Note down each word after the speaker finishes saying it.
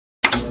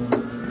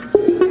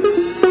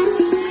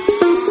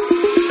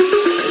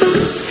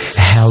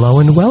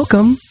and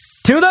welcome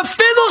to the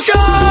Fizzle Show!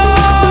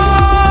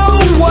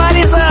 What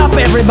is up,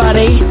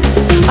 everybody?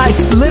 I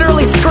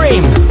literally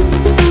scream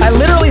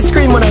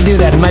when I do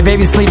that, and my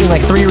baby's sleeping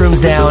like 3 rooms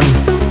down,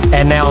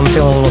 and now I'm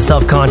feeling a little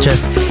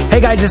self-conscious.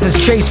 Hey guys, this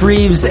is Chase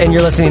Reeves, and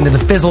you're listening to The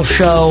Fizzle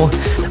Show.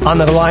 On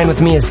the line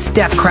with me is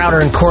Steph Crowder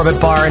and Corbett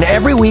Barr, and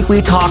every week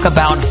we talk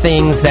about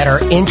things that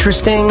are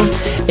interesting,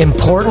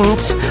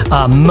 important,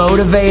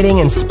 motivating,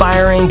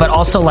 inspiring, but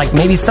also like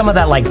maybe some of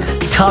that like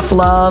tough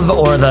love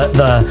or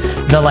the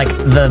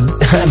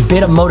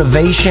bit of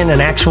motivation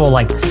and actual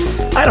like,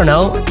 I don't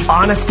know,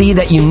 honesty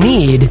that you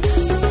need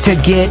to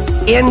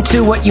get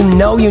into what you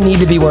know you need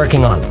to be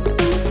working on,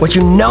 what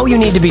you know you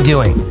need to be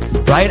doing,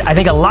 right? I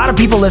think a lot of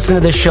people listen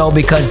to this show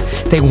because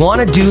they want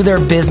to do their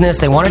business,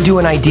 they want to do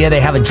an idea, they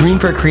have a dream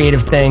for a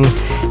creative thing,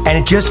 and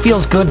it just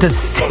feels good to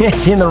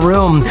sit in the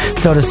room,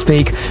 so to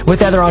speak,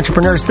 with other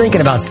entrepreneurs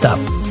thinking about stuff.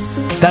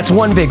 That's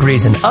one big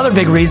reason. Other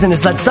big reason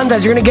is that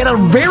sometimes you're going to get a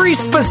very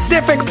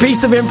specific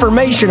piece of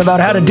information about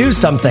how to do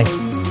something.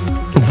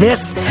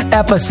 This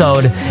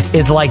episode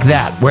is like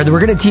that, where we're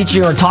going to teach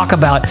you or talk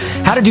about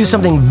how to do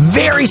something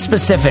very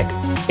specific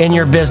in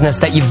your business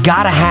that you've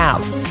got to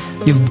have.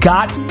 You've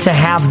got to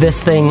have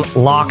this thing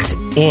locked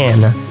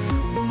in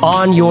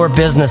on your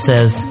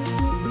businesses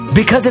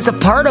because it's a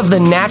part of the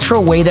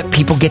natural way that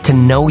people get to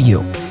know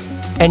you.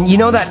 And you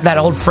know that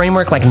old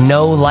framework like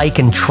know, like,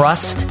 and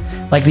trust?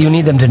 Like you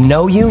need them to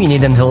know you, you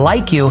need them to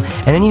like you,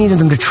 and then you need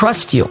them to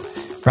trust you,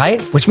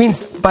 right? Which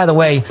means, by the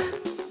way,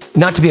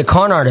 not to be a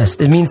con artist.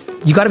 It means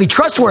you got to be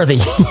trustworthy.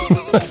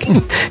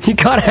 You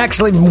got to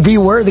actually be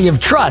worthy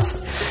of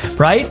trust,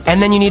 right?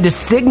 And then you need to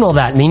signal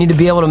that, and you need to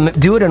be able to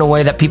do it in a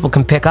way that people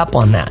can pick up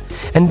on that.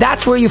 And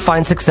that's where you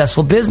find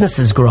successful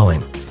businesses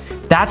growing.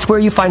 That's where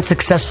you find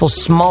successful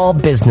small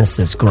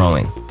businesses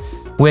growing.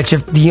 Which,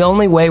 if the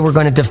only way we're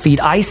going to defeat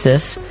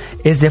ISIS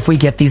is if we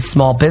get these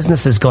small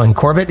businesses going.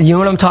 Corbett, you know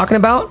what I'm talking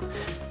about?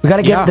 We got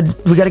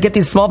to get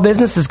these small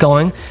businesses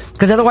going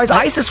because otherwise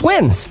ISIS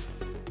wins.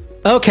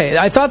 Okay,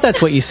 I thought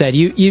that's what you said.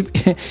 I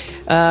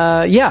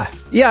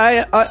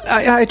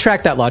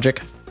track that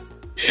logic.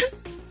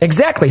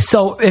 Exactly.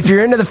 So if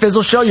you're into the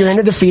Fizzle Show, you're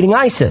into defeating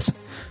ISIS.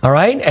 All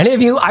right? Any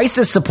of you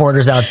ISIS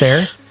supporters out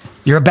there,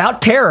 you're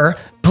about terror,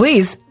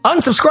 please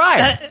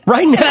unsubscribe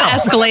right now.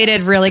 That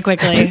escalated really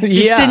quickly.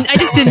 I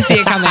just didn't see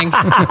it coming.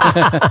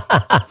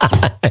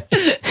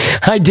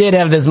 I did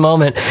have this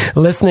moment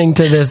listening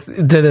to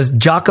this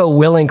Jocko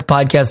Willink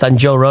podcast on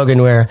Joe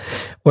Rogan where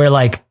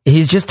like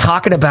he's just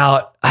talking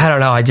about, I don't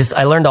know,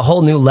 I learned a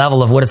whole new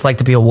level of what it's like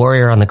to be a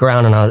warrior on the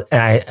ground, and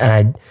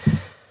I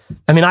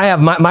mean I have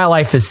my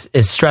life is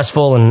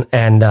stressful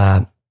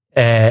and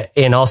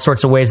in all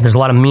sorts of ways. There's a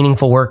lot of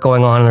meaningful work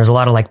going on, and there's a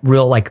lot of like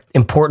real like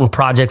important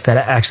projects that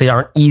actually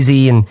aren't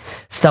easy and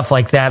stuff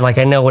like that. Like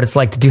I know what it's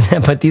like to do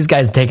that, but these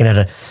guys taking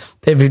it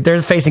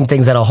they're facing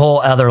things at a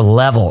whole other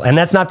level. And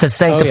that's not to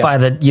sanctify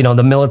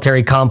the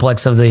military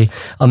complex of the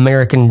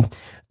American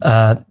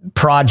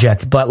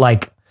project, but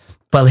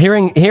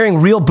hearing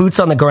real boots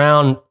on the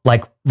ground,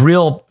 like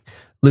real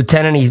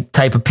lieutenant-y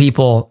type of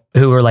people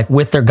who are like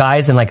with their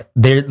guys, and like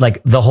they're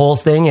like the whole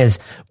thing is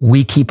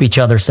we keep each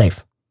other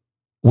safe.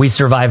 We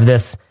survive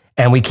this,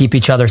 and we keep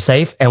each other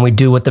safe, and we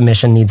do what the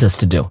mission needs us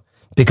to do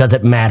because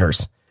it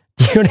matters.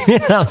 Do you know what I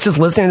mean? I was just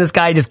listening to this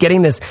guy, just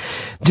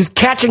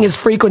catching his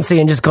frequency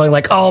and just going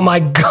like, oh my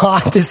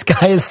God, this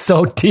guy is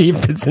so deep.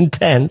 It's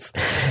intense.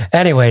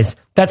 Anyways,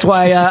 that's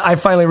why I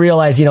finally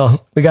realized,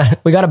 we got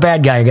a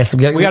bad guy, I guess.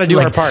 We got to do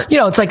our part.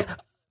 It's like,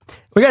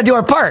 we got to do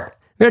our part.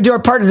 We got to do our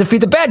part to defeat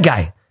the bad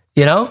guy,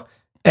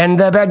 and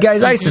the bad guy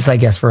is ISIS, I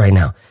guess, for right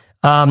now.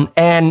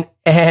 And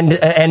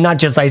not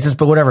just ISIS,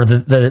 but whatever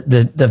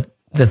the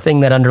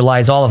thing that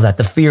underlies all of that,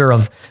 the fear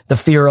of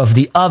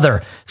the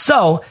other.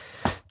 So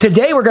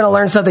today we're going to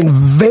learn something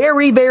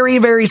very, very,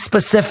 very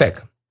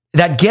specific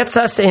that gets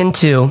us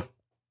into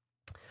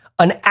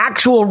an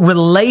actual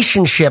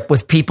relationship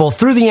with people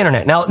through the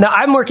internet. Now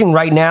I'm working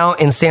right now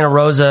in Santa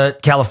Rosa,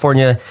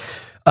 California,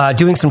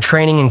 doing some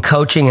training and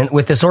coaching and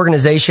with this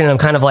organization. And I'm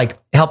kind of like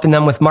helping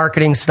them with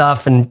marketing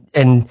stuff and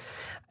in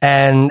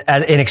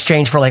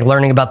exchange for like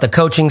learning about the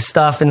coaching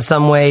stuff in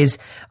some ways.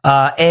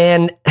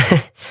 And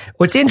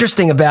what's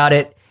interesting about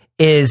it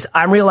is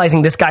I'm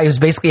realizing this guy who's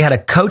basically had a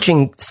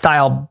coaching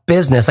style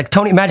business, like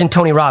imagine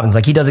Tony Robbins,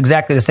 like he does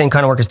exactly the same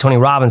kind of work as Tony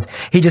Robbins.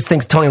 He just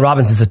thinks Tony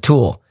Robbins is a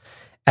tool.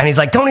 And he's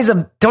like,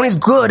 Tony's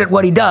good at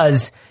what he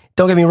does.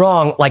 Don't get me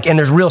wrong. Like, and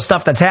there's real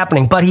stuff that's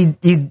happening, but he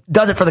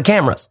does it for the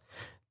cameras.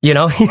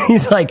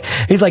 He's like,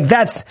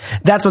 that's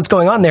what's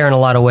going on there in a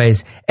lot of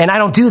ways. And I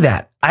don't do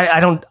that.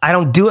 I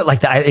don't do it like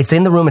that. It's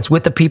in the room. It's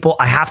with the people.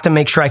 I have to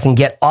make sure I can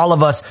get all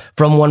of us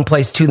from one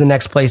place to the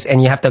next place.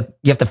 And you have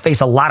to face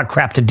a lot of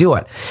crap to do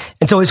it.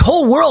 And so his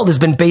whole world has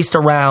been based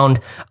around,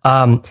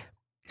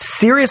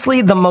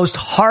 seriously, the most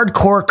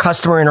hardcore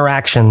customer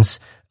interactions,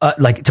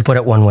 like to put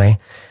it one way,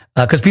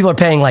 because people are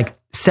paying like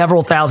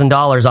several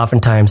 $1,000s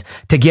oftentimes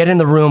to get in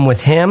the room with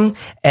him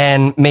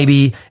and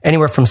maybe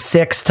anywhere from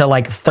 6 to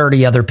like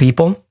 30 other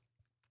people.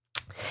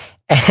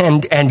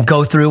 and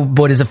go through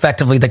what is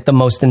effectively like the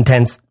most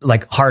intense,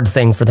 like hard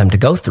thing for them to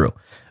go through,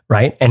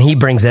 right? And he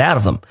brings it out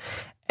of them.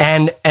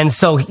 And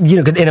so,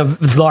 you know, in a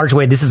large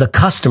way, this is a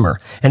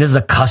customer, and this is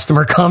a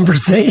customer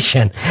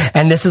conversation,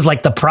 and this is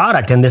like the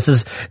product, and this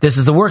is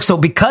the work. So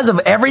because of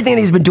everything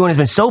that he's been doing, he's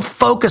been so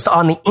focused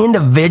on the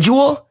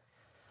individual,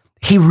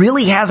 he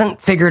really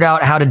hasn't figured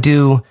out how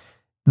to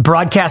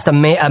broadcast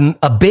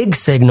a big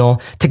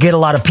signal to get a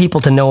lot of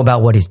people to know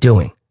about what he's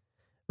doing.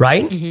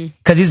 Right?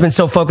 Because he's been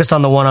so focused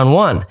on the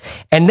one-on-one.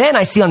 And then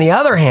I see on the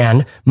other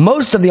hand,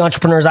 most of the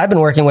entrepreneurs I've been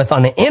working with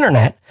on the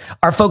internet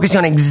are focusing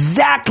on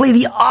exactly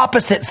the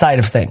opposite side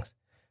of things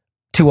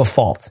to a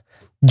fault.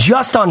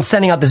 Just on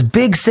sending out this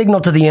big signal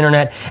to the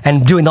internet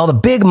and doing all the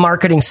big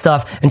marketing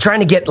stuff and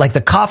trying to get like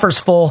the coffers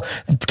full,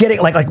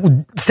 getting like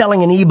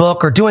selling an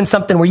ebook or doing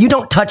something where you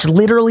don't touch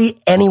literally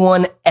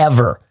anyone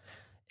ever.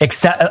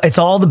 Except it's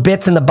all the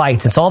bits and the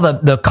bytes. It's all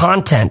the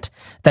content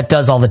that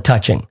does all the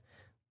touching.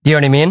 Do you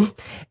know what I mean?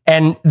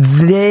 And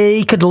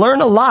they could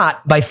learn a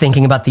lot by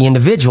thinking about the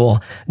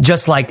individual,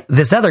 just like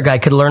this other guy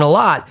could learn a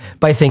lot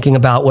by thinking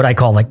about what I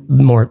call like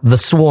more the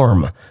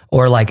swarm,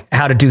 or like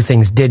how to do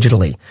things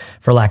digitally,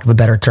 for lack of a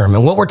better term.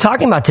 And what we're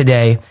talking about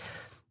today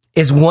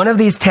is one of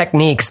these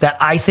techniques that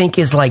I think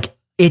is like,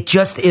 it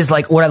just is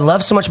like, what I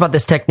love so much about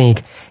this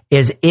technique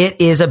is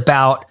it is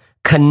about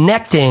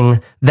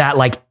connecting that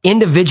like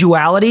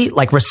individuality,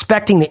 like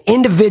respecting the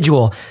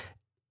individual,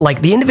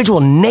 like the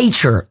individual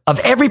nature of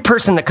every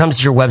person that comes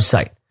to your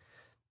website.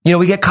 You know,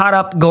 we get caught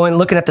up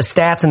looking at the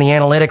stats and the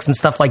analytics and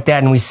stuff like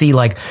that. And we see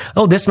like,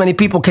 oh, this many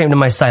people came to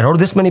my site, or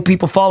this many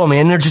people follow me.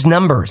 And they're just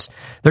numbers.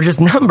 They're just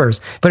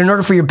numbers. But in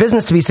order for your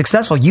business to be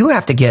successful, you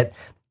have to get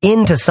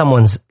into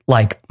someone's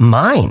like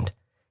mind,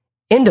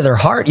 into their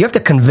heart. You have to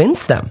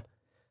convince them.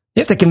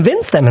 You have to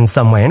convince them in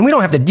some way. And you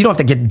don't have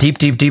to get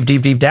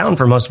deep down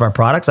for most of our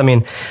products. I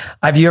mean,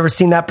 have you ever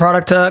seen that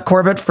product,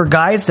 Corbett, for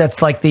guys?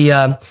 That's like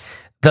the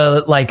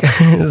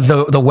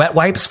wet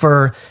wipes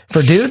for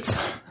dudes.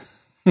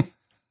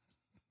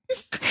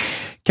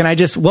 Can I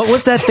just, what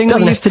was that thing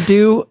we used to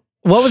do?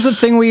 What was the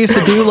thing we used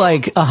to do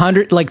like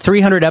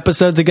 300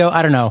 episodes ago?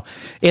 I don't know.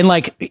 In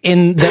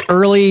the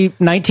early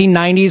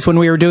 1990s when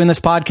we were doing this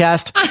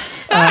podcast,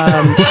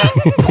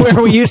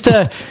 where we used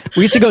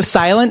to go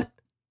silent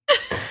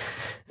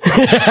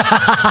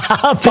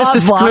just to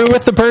screw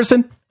with the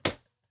person.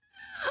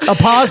 A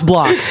pause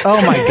block.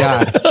 Oh my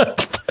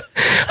God.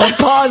 A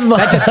pause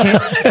block.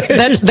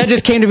 That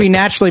just came to me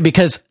naturally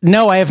because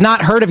no, I have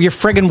not heard of your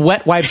friggin'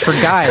 wet wipes for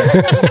guys.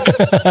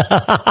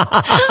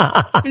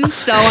 I'm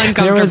so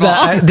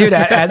uncomfortable. Dude,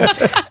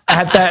 at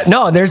that,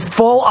 no, there's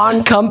full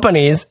on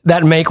companies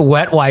that make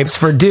wet wipes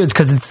for dudes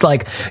because it's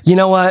like, you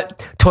know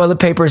what? Toilet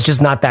paper is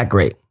just not that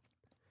great.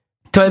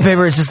 Toilet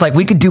paper is just like,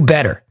 we could do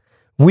better.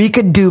 We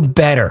could do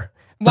better.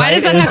 Why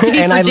does that have to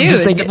be for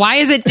dudes? Why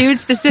is it dude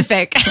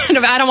specific?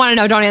 I don't want to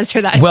know. Don't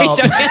answer that. Well,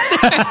 Don't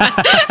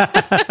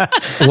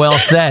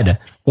answer.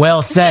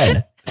 Well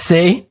said.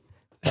 See?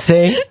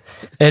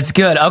 It's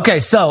good. Okay.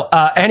 So,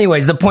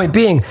 anyways, the point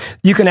being,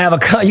 you can have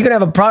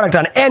a product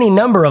on any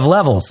number of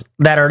levels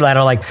that are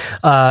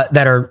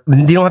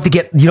you don't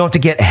have to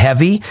get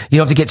heavy. You don't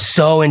have to get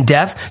so in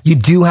depth. You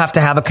do have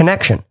to have a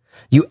connection.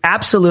 You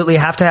absolutely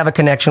have to have a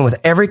connection with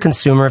every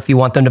consumer if you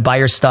want them to buy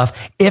your stuff.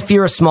 If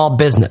you're a small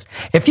business,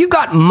 if you've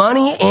got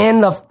money in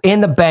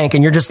the bank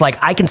and you're just like,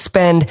 I can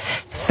spend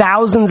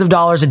thousands of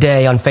dollars a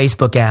day on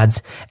Facebook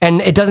ads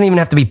and it doesn't even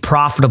have to be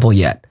profitable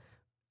yet.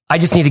 I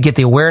just need to get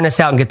the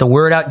awareness out and get the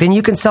word out. Then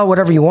you can sell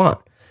whatever you want.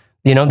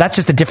 You know, that's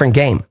just a different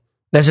game.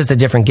 That's just a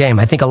different game.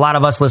 I think a lot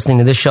of us listening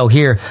to this show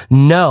here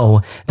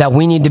know that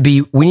we need to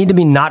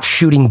be not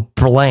shooting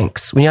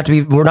blanks.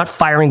 We're not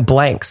firing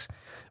blanks.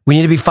 We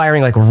need to be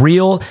firing like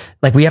real,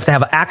 like we have to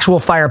have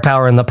actual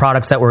firepower in the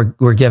products that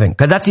we're giving.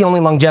 Because that's the only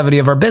longevity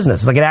of our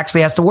business. It's like it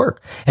actually has to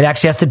work. It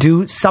actually has to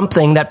do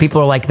something that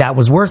people are like, that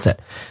was worth it.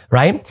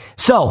 Right?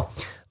 So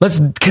let's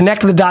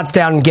connect the dots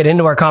down and get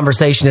into our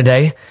conversation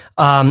today.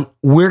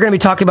 We're going to be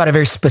talking about a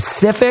very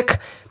specific,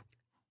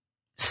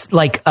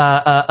 like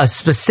a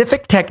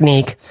specific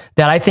technique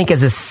that I think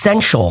is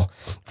essential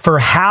for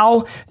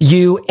how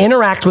you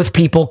interact with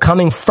people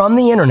coming from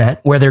the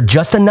internet where they're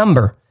just a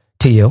number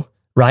to you.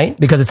 Right?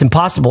 Because it's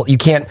impossible. You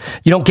can't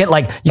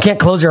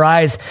close your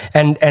eyes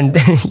and,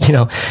 you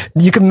know,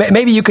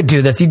 maybe you could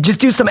do this. You just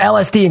do some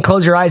LSD and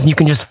close your eyes and you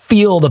can just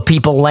feel the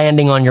people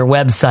landing on your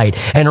website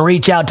and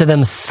reach out to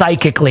them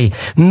psychically.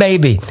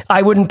 Maybe.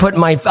 I would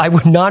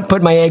not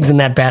put my eggs in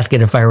that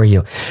basket if I were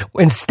you.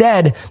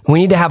 Instead, we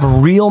need to have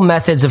real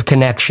methods of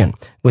connection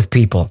with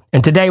people.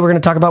 And today we're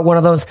going to talk about one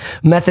of those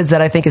methods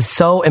that I think is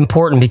so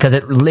important because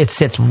it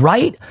sits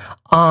right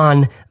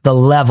on the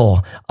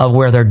level of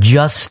where they're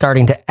just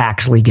starting to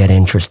actually get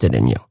interested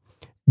in you.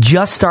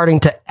 Just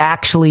starting to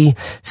actually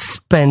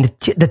spend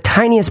the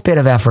tiniest bit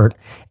of effort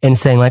in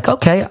saying like,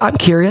 okay, I'm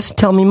curious,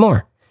 tell me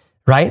more.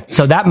 Right?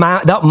 So that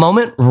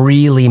moment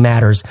really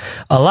matters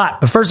a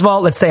lot. But first of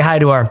all, let's say hi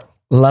to our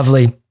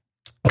lovely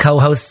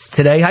co-hosts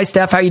today. Hi,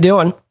 Steph. How you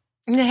doing?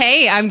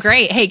 Hey, I'm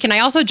great. Hey, can I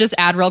also just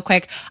add real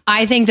quick?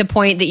 I think the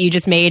point that you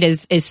just made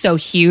is so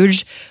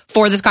huge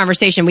for this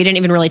conversation. We didn't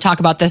even really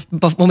talk about this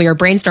when we were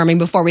brainstorming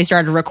before we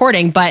started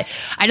recording, but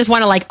I just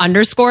want to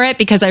underscore it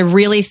because I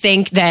really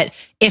think that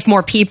if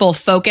more people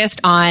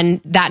focused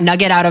on that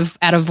nugget out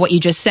of what you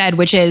just said,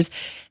 which is,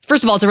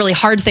 first of all, it's a really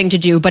hard thing to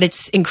do, but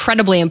it's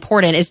incredibly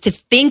important, is to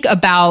think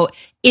about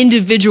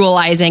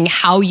individualizing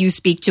how you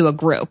speak to a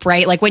group,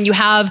 right? Like when you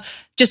have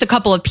just a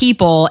couple of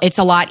people, it's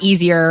a lot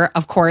easier,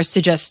 of course,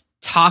 to just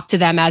talk to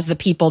them as the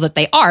people that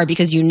they are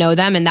because you know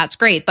them and that's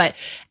great. But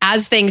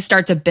as things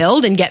start to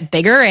build and get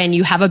bigger and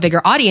you have a bigger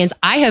audience,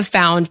 I have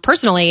found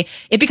personally,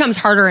 it becomes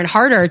harder and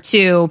harder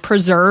to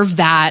preserve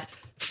that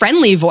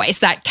friendly voice,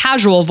 that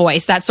casual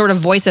voice, that sort of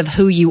voice of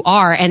who you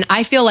are. And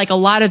I feel like a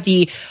lot of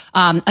the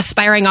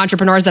aspiring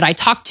entrepreneurs that I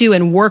talk to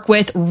and work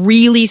with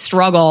really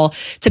struggle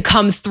to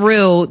come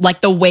through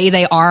the way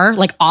they are,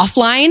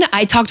 offline.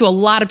 I talk to a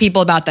lot of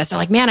people about this. They're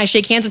like, man, I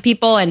shake hands with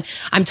people and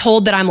I'm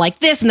told that I'm like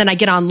this. And then I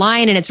get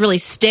online and it's really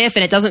stiff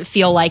and it doesn't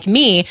feel like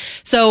me.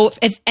 So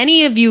if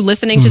any of you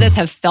listening to this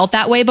have felt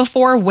that way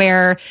before,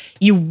 where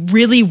you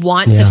really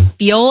want to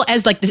feel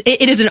as this,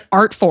 it is an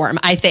art form,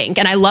 I think.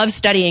 And I love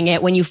studying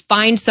it when you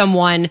find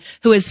someone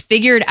who has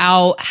figured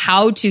out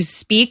how to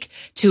speak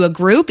to a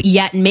group,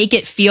 yet make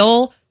it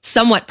feel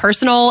somewhat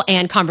personal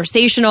and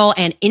conversational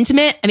and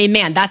intimate. I mean,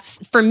 man, that's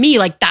for me,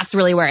 that's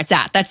really where it's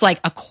at. That's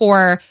a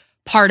core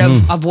part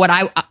of what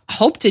I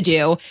hope to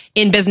do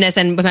in business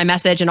and with my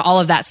message and all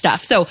of that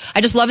stuff. So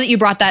I just love that you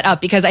brought that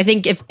up because I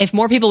think if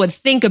more people would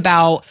think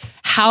about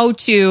how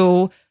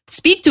to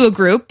speak to a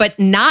group, but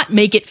not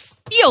make it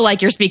feel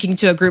like you're speaking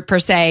to a group per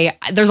se,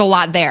 there's a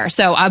lot there.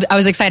 So I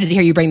was excited to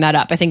hear you bring that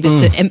up. I think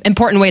that's an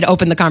important way to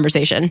open the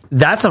conversation.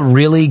 That's a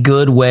really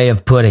good way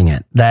of putting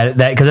it. That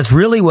because that's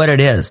really what it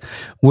is.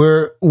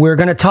 We're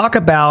going to talk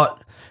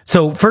about.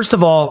 So first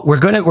of all, we're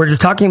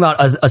talking about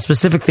a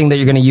specific thing that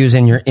you're going to use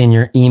in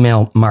your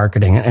email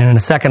marketing. And in a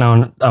second,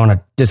 I want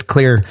to just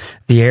clear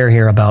the air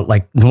here about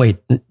wait,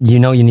 you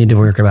need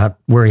to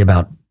worry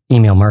about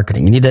email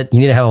marketing. You need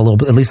to have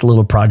at least a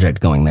little project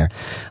going there.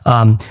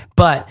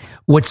 But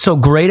what's so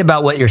great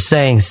about what you're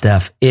saying,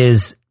 Steph,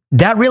 is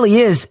that really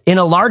is, in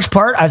a large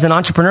part, as an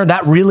entrepreneur,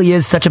 that really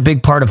is such a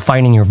big part of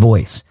finding your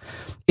voice.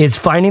 Is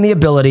finding the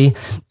ability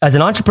as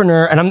an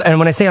entrepreneur, and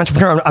when I say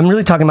entrepreneur, I'm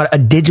really talking about a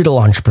digital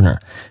entrepreneur,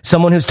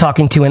 someone who's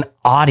talking to an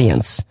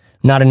audience,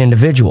 not an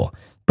individual.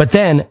 But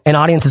then an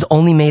audience is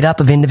only made up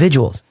of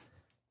individuals,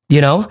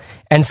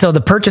 and so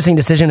the purchasing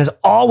decision is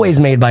always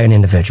made by an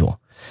individual.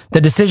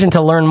 The decision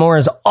to learn more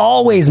is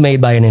always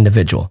made by an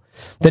individual.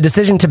 The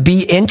decision to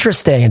be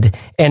interested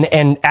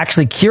and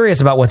actually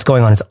curious about what's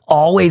going on is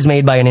always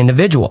made by an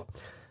individual,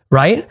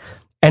 right?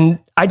 And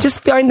I just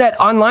find that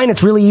online,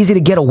 it's really easy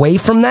to get away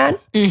from that.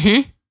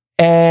 Mm-hmm.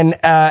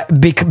 And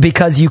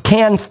because you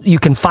can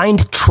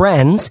find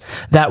trends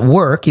that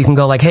work. You can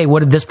go hey,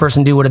 what did this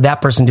person do? What did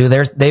that person do?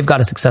 They've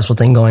got a successful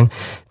thing going.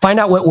 Find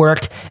out what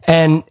worked,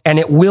 and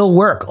it will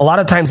work. A lot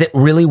of times it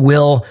really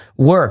will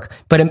work,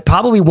 but it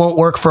probably won't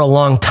work for a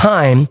long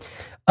time.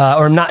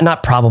 Or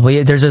not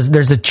probably.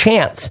 There's a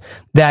chance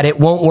that it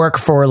won't work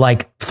for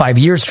 5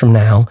 years from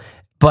now.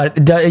 But,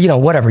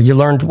 whatever, you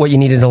learned what you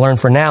needed to learn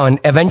for now. And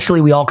eventually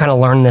we all kind of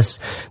learn this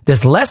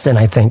lesson,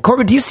 I think.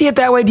 Corbett, do you see it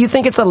that way? Do you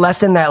think it's a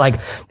lesson that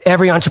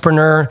every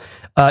entrepreneur,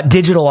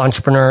 digital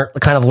entrepreneur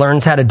kind of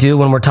learns how to do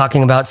when we're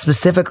talking about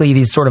specifically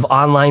these sort of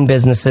online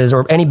businesses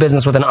or any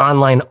business with an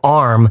online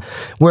arm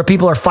where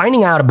people are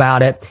finding out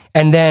about it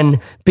and then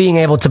being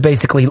able to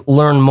basically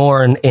learn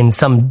more in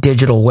some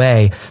digital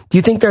way? Do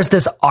you think there's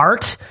this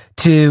art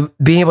to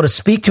being able to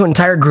speak to an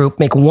entire group,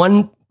 make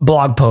one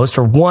blog post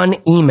or one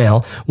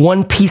email,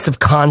 one piece of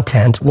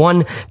content,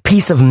 one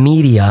piece of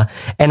media,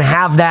 and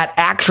have that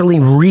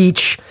actually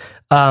reach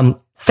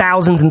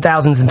thousands and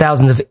thousands and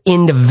thousands of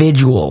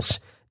individuals?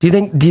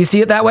 Do you see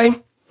it that way?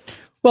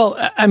 Well,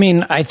 I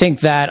mean, I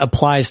think that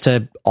applies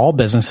to all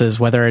businesses,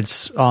 whether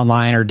it's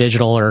online or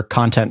digital or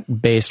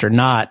content based or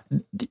not.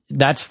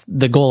 That's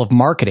the goal of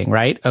marketing,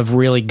 right? Of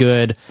really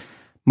good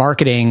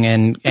marketing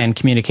and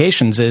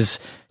communications is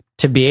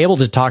to be able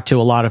to talk to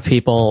a lot of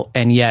people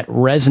and yet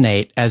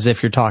resonate as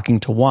if you're talking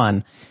to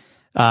one.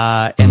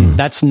 And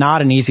that's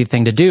not an easy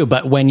thing to do.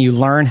 But when you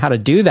learn how to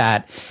do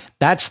that,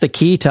 that's the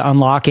key to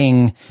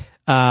unlocking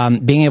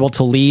being able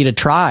to lead a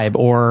tribe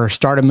or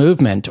start a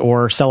movement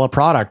or sell a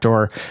product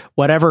or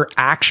whatever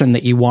action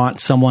that you want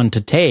someone to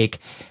take.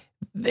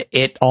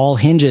 It all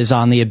hinges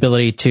on the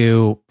ability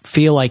to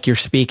feel like you're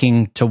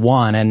speaking to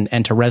one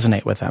and to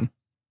resonate with them.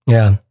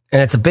 Yeah.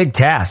 And it's a big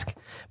task,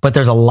 but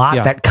there's a lot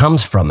that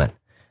comes from it.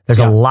 There's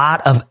a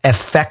lot of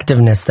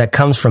effectiveness that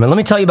comes from it. Let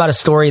me tell you about a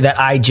story that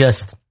I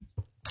just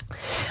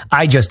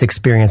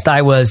experienced.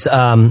 I was,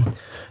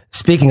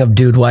 speaking of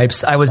dude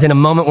wipes, I was in a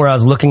moment where I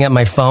was looking at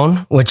my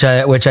phone, which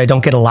I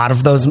don't get a lot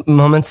of those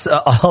moments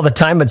all the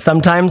time, but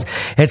sometimes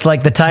it's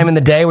like the time in the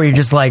day where you're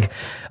just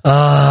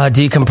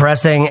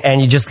decompressing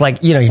and you just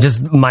you're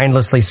just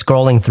mindlessly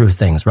scrolling through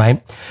things,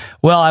 right?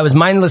 Well, I was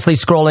mindlessly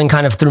scrolling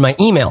kind of through my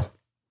email.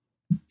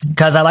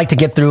 because I like to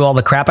get through all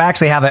the crap. I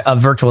actually have a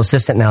virtual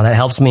assistant now that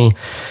helps me.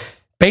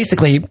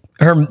 Basically,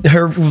 her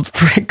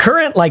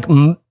current like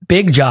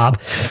big job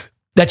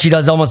that she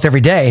does almost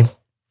every day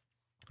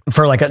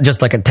for just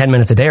 10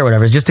 minutes a day or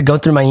whatever is just to go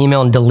through my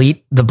email and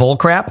delete the bull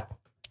crap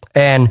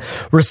and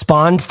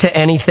respond to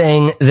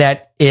anything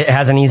that it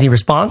has an easy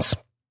response.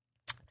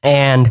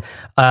 And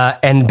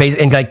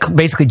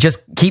basically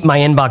just keep my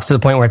inbox to the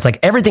point where it's like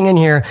everything in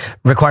here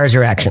requires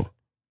your action.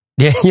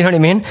 You know what I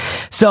mean?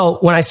 So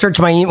when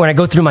I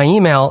go through my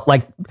email,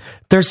 like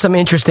there's some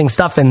interesting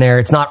stuff in there.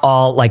 It's not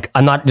all like,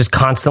 I'm not just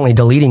constantly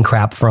deleting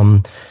crap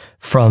from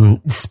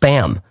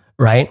spam,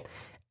 right?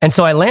 And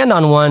so I land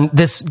on one,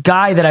 this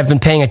guy that I've been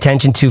paying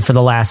attention to for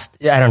the last,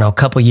 I don't know,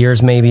 couple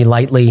years, maybe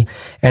lightly.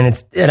 And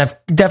I've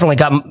definitely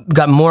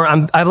got more.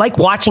 I like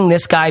watching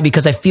this guy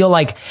because I feel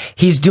like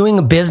he's doing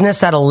a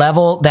business at a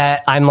level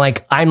that I'm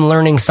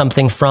learning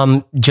something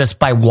from just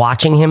by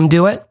watching him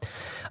do it.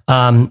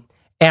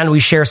 And we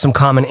share some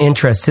common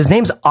interests. His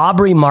name's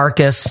Aubrey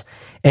Marcus,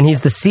 and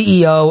he's the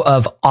CEO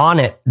of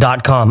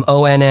Onnit.com,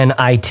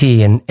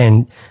 ONNIT.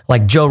 And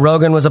like Joe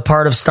Rogan was a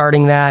part of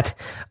starting that.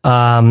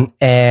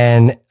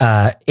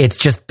 It's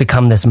just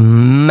become this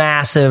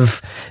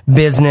massive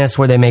business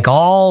where they make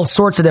all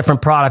sorts of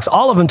different products,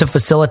 all of them to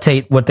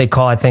facilitate what they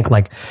call, I think,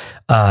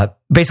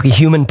 basically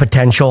human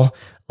potential,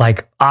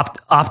 like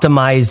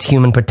optimized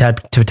human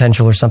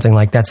potential or something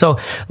like that. So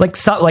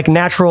like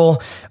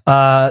natural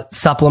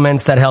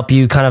supplements that help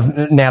you kind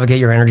of navigate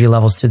your energy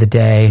levels through the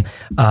day,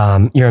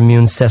 your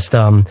immune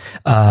system,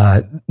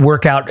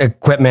 workout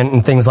equipment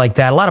and things like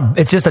that.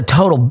 It's just a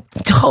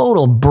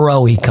total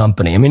bro-y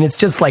company. I mean, it's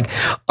just like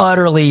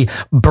utterly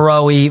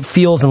bro-y,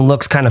 feels and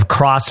looks kind of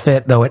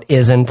CrossFit, though it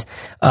isn't.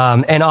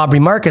 And Aubrey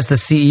Marcus, the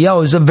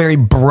CEO, is a very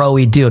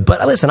bro-y dude.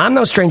 But listen, I'm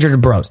no stranger to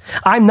bros.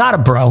 I'm not a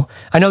bro.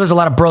 I know there's a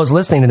lot of bros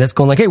listening to this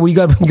going like, hey, well, you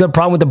got a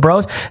problem with the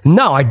bros?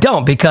 No, I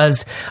don't,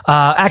 because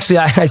actually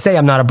I say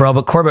I'm not a bro,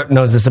 but Corbett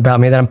knows this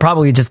about me, that I'm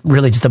probably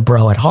really just a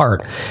bro at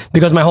heart,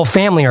 because my whole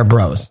family are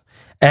bros.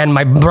 And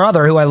my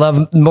brother, who I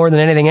love more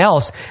than anything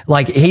else,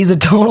 like he's a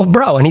total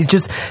bro, and he's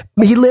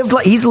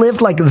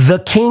lived like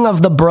the king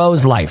of the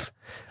bros life.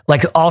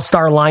 Like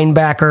all-star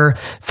linebacker,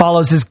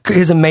 follows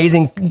his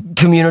amazing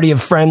community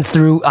of friends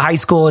through high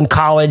school and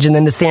college, and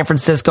then to San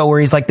Francisco, where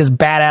he's like this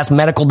badass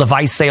medical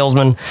device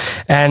salesman.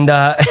 And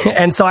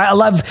so I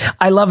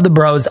love the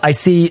bros. I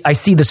see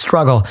the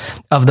struggle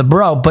of the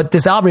bro, but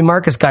this Aubrey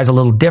Marcus guy's a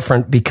little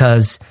different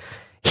because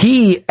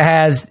he's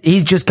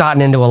just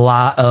gotten into a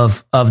lot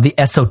of the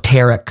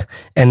esoteric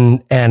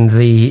and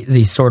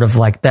the sort of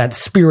like that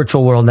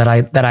spiritual world that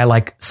I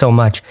like so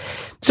much.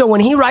 So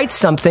when he writes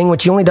something,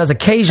 which he only does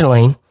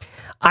occasionally,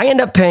 I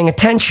end up paying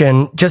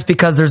attention just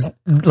because there's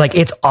like,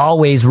 it's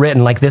always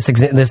written. Like this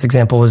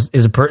example is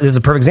a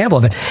perfect example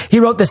of it. He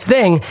wrote this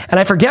thing and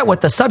I forget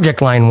what the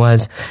subject line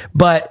was,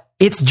 but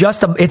it's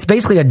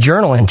basically a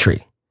journal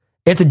entry.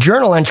 It's a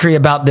journal entry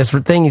about this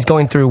thing he's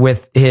going through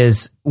with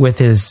his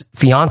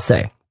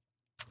fiance.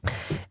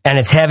 And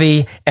it's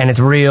heavy and it's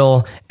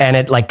real and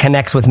it like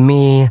connects with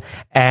me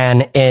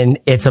and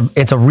it's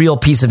a real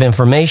piece of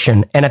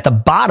information. And at the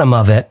bottom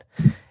of it,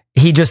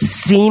 he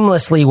just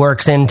seamlessly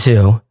works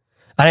into,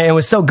 and it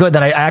was so good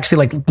that I actually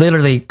like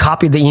literally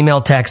copied the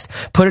email text,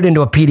 put it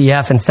into a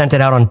PDF and sent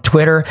it out on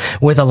Twitter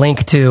with a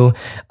link to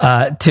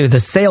the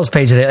sales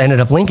page that it ended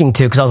up linking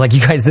to. Cause I was like,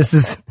 you guys,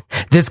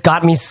 this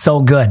got me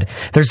so good.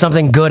 There's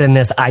something good in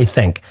this, I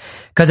think.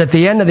 Cause at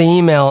the end of the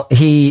email,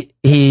 he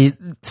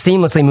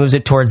seamlessly moves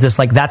it towards this,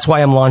 like, that's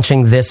why I'm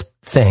launching this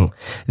thing,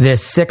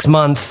 this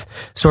 6-month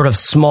sort of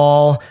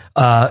small,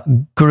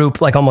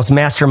 group, like almost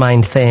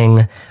mastermind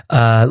thing,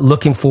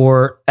 looking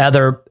for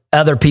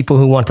other people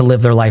who want to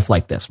live their life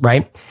like this,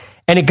 right?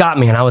 And it got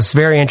me, and I was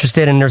very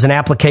interested, and there's an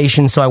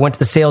application, so I went to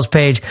the sales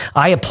page.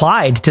 I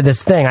applied to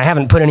this thing. I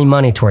haven't put any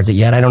money towards it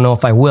yet. I don't know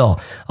if I will.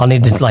 I'll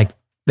need to like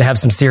have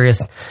some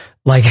serious,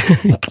 like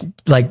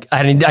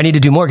I need to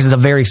do more because it's a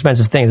very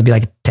expensive thing. It'd be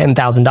like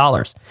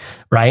 $10,000,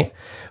 right?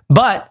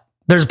 But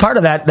there's a part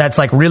of that that's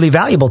like really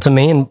valuable to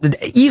me and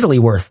easily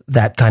worth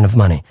that kind of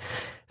money.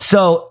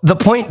 So the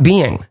point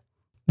being,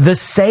 the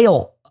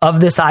sale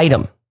of this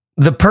item,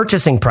 the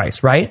purchasing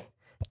price, right?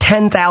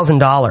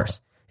 $10,000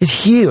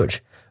 is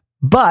huge,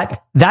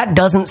 but that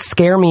doesn't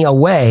scare me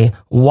away.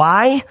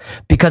 Why?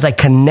 Because I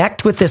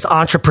connect with this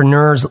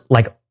entrepreneur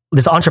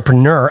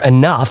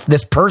enough,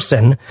 this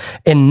person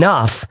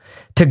enough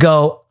to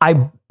go,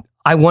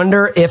 I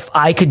wonder if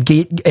I could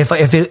get,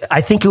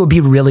 I think it would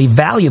be really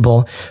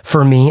valuable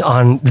for me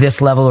on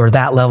this level or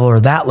that level or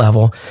that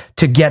level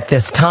to get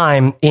this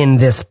time in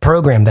this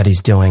program that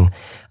he's doing.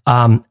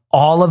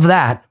 All of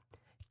that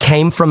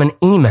came from an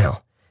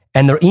email,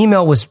 and the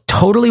email was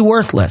totally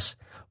worthless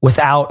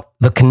without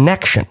the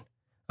connection.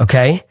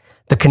 Okay.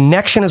 The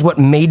connection is what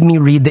made me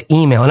read the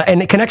email.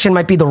 And connection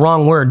might be the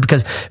wrong word,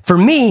 because for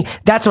me,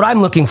 that's what I'm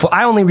looking for.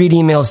 I only read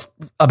emails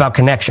about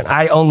connection.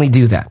 I only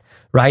do that,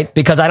 right?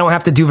 Because I don't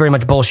have to do very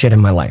much bullshit in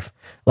my life.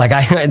 Like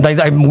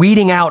I'm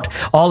weeding out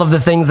all of the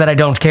things that I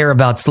don't care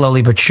about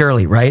slowly but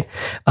surely, right?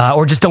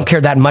 Or just don't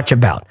care that much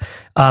about.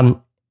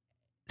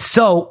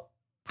 So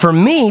for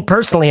me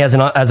personally, as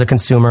a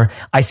consumer,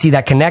 I see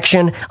that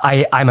connection.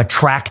 I'm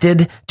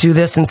attracted to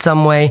this in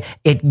some way.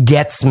 It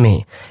gets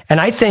me. And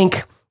I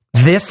think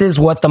this is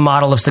what the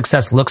model of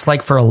success looks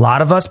like for a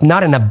lot of us,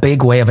 not in a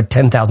big way of a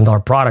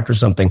 $10,000 product or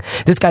something.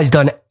 This guy's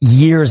done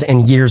years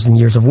and years and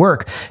years of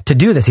work to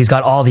do this. He's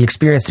got all the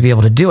experience to be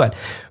able to do it.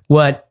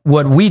 What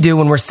we do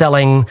when we're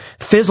selling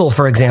Fizzle,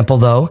 for example,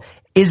 though,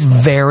 is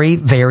very,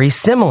 very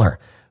similar.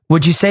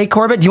 Would you say,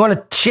 Corbett? Do you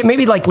want to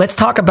maybe let's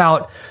talk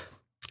about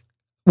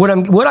what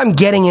I'm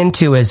getting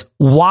into is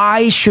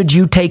why should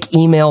you take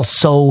email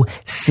so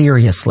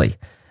seriously?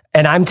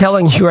 And I'm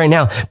telling you right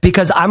now,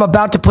 because I'm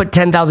about to put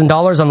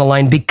 $10,000 on the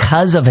line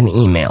because of an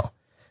email,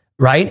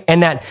 right?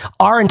 And that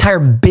our entire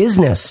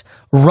business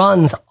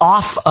runs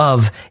off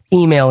of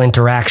email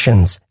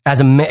interactions as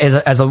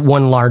a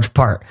one large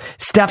part.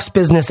 Steph's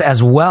business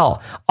as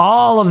well.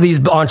 All of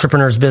these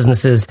entrepreneurs'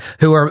 businesses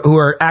who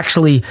are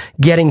actually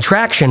getting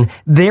traction,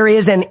 there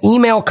is an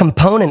email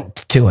component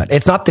to it.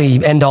 It's not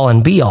the end all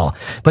and be all,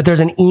 but there's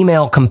an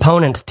email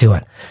component to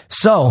it.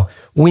 So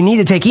we need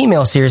to take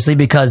email seriously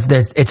because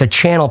it's a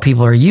channel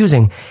people are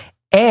using,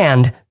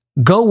 and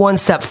go one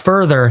step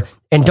further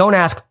and don't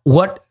ask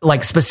what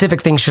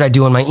specific things should I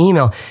do in my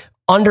email.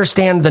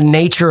 Understand the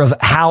nature of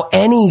how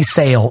any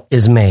sale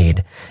is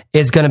made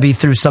is going to be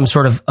through some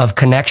sort of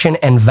connection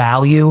and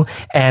value.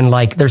 And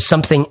there's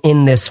something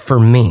in this for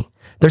me.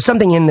 There's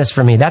something in this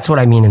for me. That's what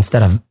I mean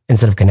instead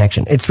of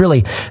connection. It's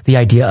really the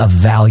idea of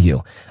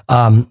value.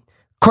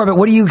 Corbett,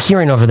 what are you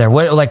hearing over there?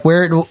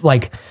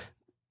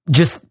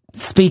 Just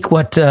speak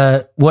what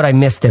I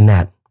missed in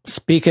that.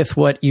 Speaketh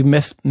what you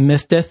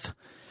missedeth.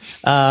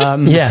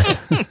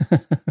 Yes.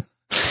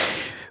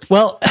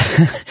 Well,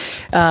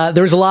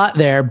 there's a lot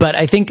there, but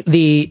I think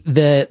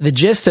the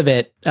gist of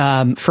it,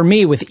 for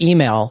me with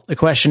email, the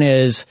question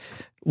is,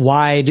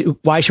 why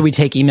should we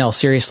take email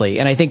seriously?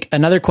 And I think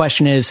another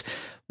question is,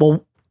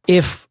 well,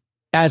 if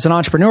as an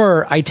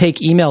entrepreneur, I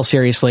take email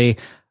seriously,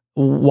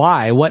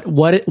 why?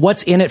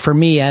 What's in it for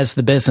me as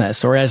the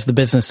business or as the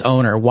business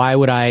owner? Why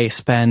would I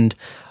spend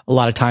a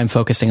lot of time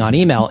focusing on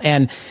email?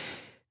 And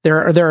there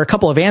are a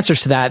couple of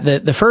answers to that.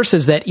 The first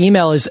is that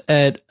email is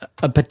a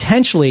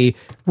potentially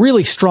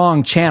really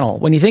strong channel.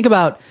 When you think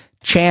about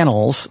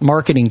channels,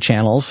 marketing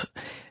channels,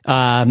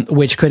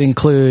 which could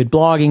include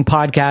blogging,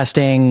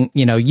 podcasting,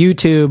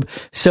 YouTube,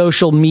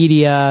 social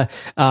media,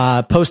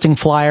 posting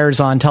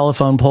flyers on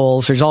telephone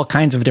poles. There's all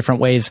kinds of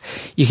different ways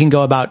you can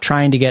go about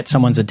trying to get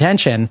someone's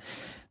attention.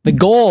 The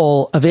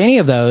goal of any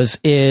of those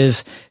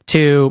is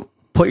to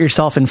put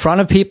yourself in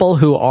front of people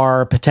who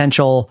are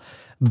potential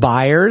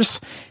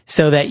buyers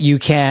so that you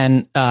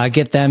can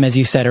get them, as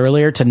you said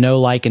earlier, to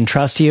know, like, and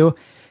trust you,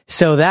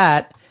 so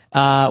that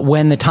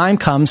when the time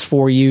comes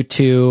for you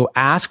to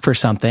ask for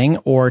something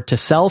or to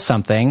sell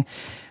something,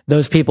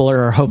 those people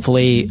are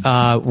hopefully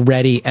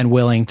ready and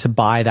willing to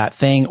buy that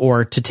thing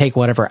or to take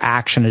whatever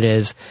action it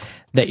is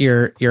that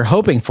you're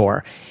hoping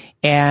for.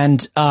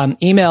 And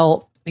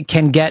email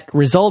can get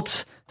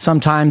results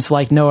sometimes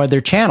like no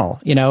other channel.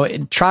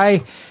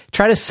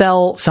 Try to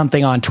sell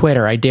something on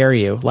Twitter. I dare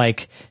you.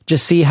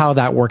 Just see how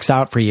that works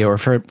out for you or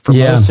for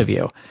most of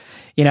you.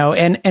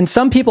 And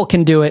some people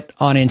can do it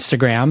on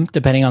Instagram,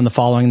 depending on the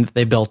following that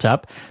they built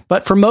up.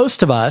 But for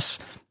most of us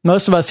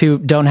who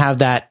don't have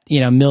that,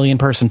 million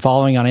person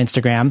following on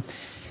Instagram,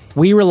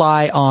 we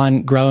rely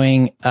on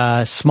growing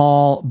a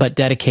small but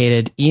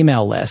dedicated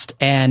email list.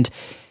 And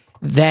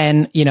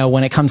then,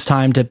 when it comes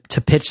time to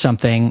pitch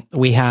something,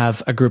 we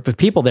have a group of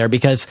people there,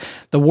 because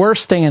the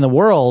worst thing in the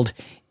world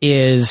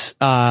is,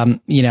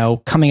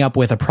 coming up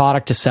with a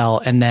product to sell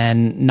and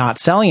then not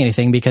selling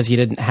anything because you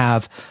didn't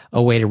have a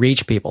way to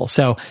reach people.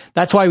 So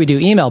that's why we do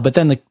email. But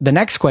then the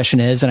next question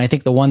is, and I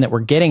think the one that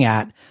we're getting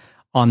at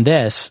on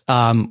this,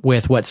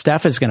 with what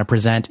Steph is going to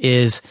present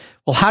is,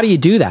 well, how do you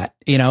do that?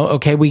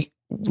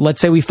 Let's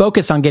say we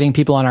focus on getting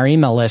people on our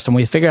email list and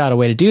we figured out a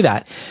way to do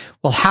that.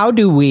 Well, how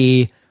do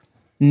we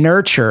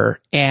nurture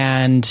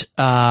and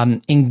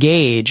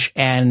engage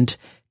and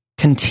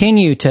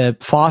continue to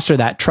foster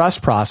that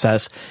trust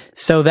process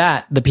so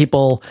that the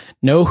people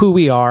know who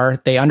we are,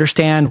 they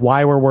understand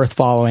why we're worth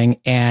following,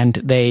 and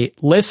they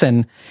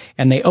listen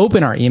and they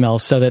open our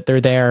emails so that they're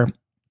there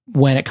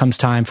when it comes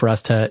time for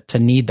us to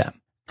need them.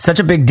 Such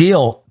a big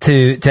deal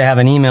to have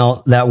an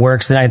email that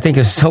works. And I think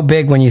it was so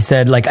big when you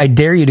said, I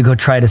dare you to go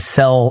try to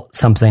sell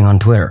something on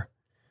Twitter.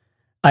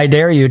 I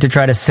dare you to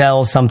try to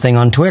sell something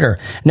on Twitter.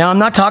 Now, I'm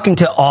not talking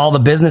to all the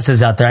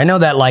businesses out there. I know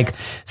that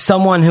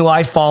someone who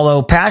I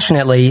follow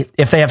passionately,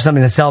 if they have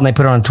something to sell and they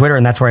put it on Twitter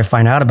and that's where I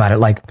find out about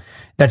it,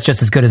 that's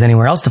just as good as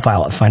anywhere else to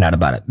find out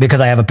about it, because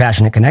I have a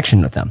passionate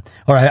connection with them.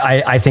 Or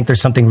I think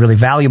there's something really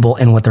valuable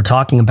in what they're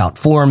talking about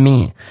for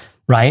me,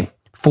 right?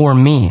 For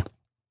me.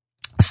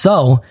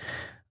 So,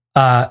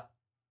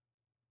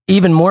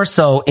 even more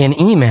so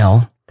in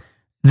email,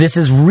 this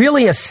is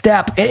really a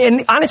step.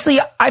 And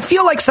honestly, I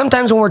feel like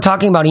sometimes when we're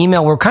talking about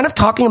email, we're kind of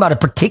talking about a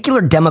particular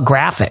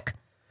demographic.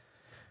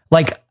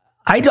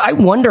 I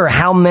wonder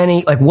how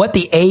many, like what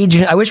the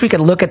age, I wish we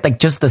could look at like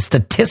just the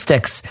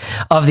statistics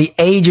of the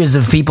ages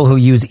of people who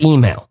use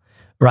email,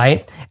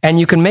 right? And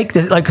you can make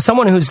this, like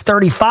someone who's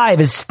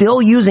 35 is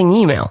still using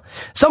email.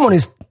 Someone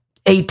who's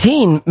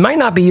 18 might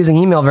not be using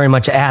email very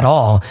much at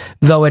all,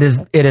 though it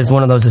is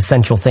one of those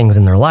essential things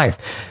in their life.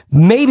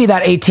 Maybe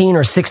that 18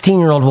 or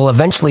 16-year-old will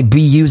eventually be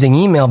using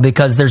email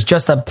because there's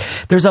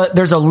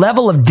a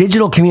level of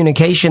digital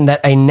communication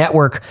that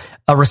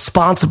a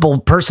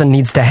responsible person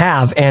needs to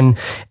have. And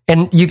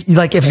you,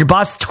 like, if your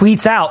boss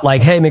tweets out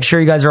like, hey, make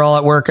sure you guys are all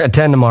at work at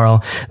 10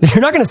 tomorrow,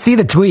 you're not going to see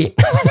the tweet.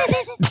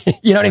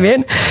 You know what I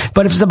mean?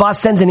 But if the boss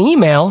sends an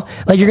email,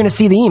 like, you're going to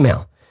see the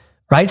email.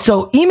 Right?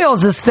 So email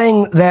is this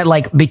thing that,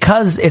 like,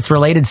 because it's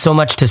related so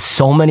much to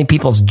so many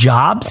people's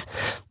jobs,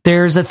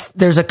 there's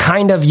a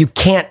kind of, you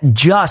can't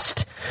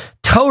just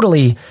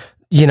totally,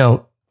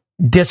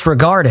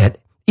 disregard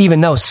it,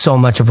 even though so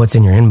much of what's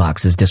in your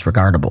inbox is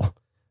disregardable.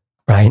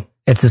 Right?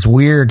 It's this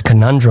weird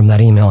conundrum that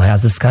email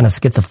has, this kind of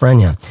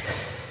schizophrenia.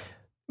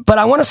 But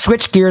I want to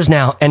switch gears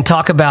now and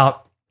talk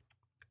about,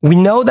 we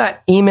know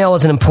that email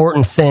is an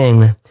important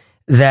thing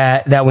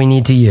that we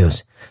need to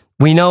use.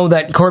 We know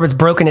that Corbett's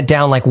broken it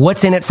down, like,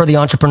 what's in it for the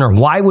entrepreneur?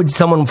 Why would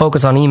someone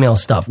focus on email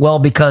stuff? Well,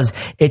 because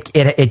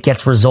it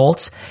gets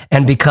results,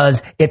 and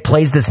because it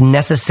plays this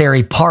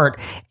necessary part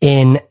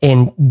in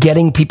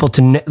getting people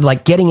to,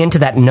 like, getting into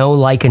that know,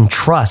 like, and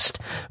trust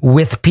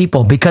with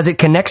people, because it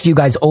connects you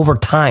guys over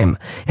time,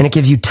 and it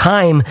gives you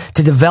time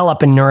to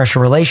develop and nourish a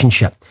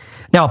relationship.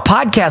 Now, a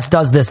podcast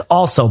does this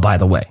also, by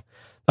the way.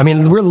 I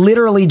mean, we're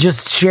literally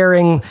just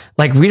sharing,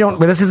 like,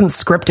 this isn't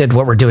scripted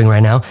what we're doing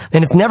right now,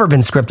 and it's never been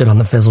scripted on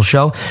the Fizzle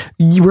Show.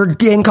 We're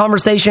in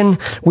conversation.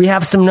 We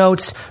have some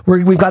notes.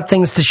 We've got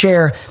things to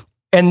share.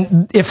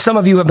 And if some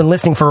of you have been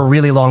listening for a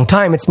really long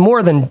time, it's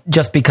more than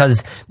just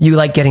because you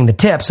like getting the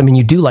tips. I mean,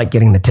 you do like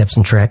getting the tips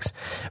and tricks,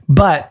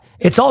 but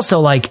it's also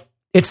like,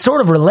 it's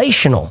sort of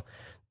relational.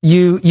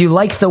 You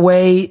like the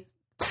way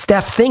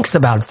Steph thinks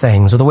about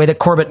things, or the way that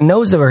Corbett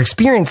knows or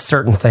experienced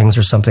certain things,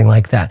 or something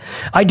like that.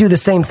 I do the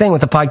same thing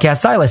with the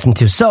podcasts I listen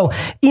to. So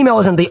email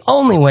isn't the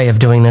only way of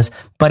doing this,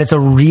 but it's a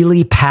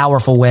really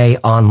powerful way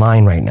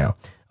online right now.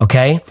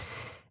 Okay.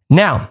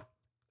 Now,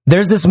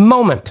 there's this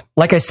moment,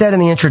 like I said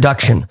in the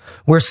introduction,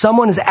 where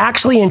someone is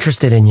actually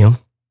interested in you.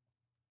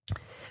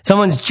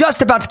 Someone's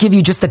just about to give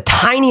you just the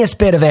tiniest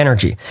bit of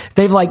energy.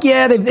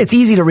 It's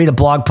easy to read a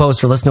blog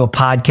post or listen to a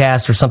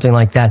podcast or something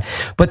like that,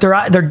 but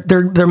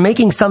they're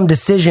making some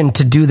decision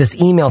to do this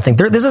email thing.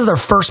 This is their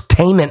first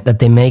payment that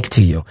they make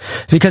to you,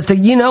 because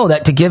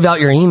that to give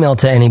out your email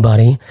to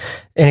anybody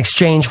in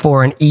exchange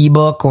for an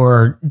ebook,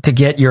 or to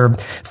get your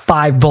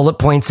 5 bullet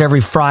points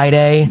every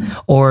Friday,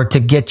 or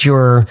to get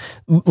your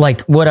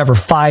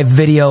 5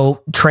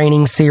 video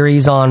training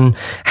series on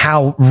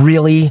how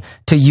really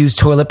to use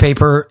toilet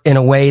paper in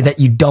a way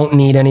that you don't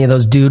need any of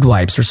those dude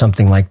wipes or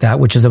something like that,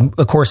 which is a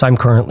course I'm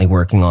currently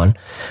working on.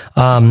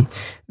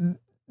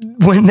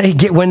 When they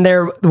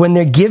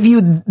give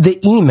you the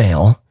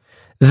email,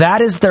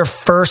 that is their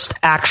first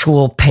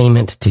actual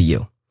payment to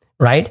you.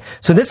 Right?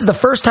 So this is the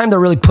first time they're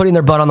really putting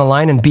their butt on the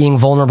line and being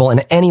vulnerable in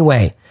any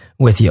way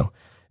with you.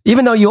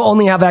 Even though you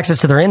only have access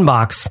to their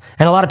inbox,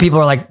 and a lot of people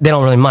are like, they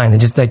don't really mind. They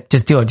just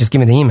do it. Just give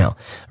me the email.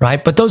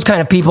 Right? But those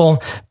kind of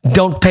people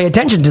don't pay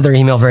attention to their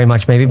email very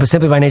much, maybe, but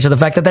simply by nature of the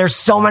fact that there's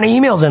so many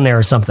emails in there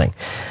or something.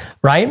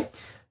 Right?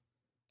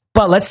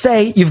 But let's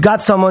say you've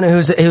got someone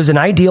who's an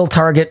ideal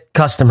target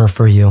customer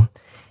for you,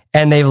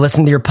 and they've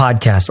listened to your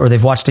podcast, or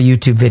they've watched a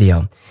YouTube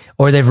video,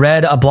 or they've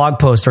read a blog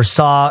post, or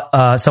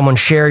saw someone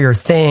share your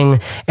thing,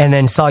 and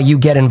then saw you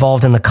get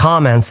involved in the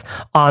comments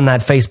on that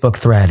Facebook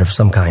thread of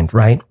some kind,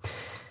 right?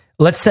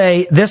 Let's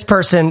say this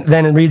person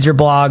then reads your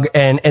blog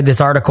and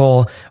this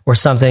article or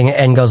something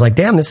and goes like,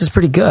 damn, this is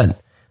pretty good.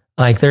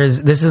 Like,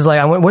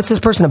 what's this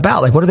person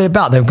about? Like, what are they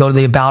about? They go to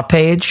the about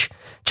page.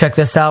 Check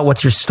this out.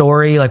 What's your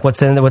story? Like,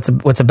 what's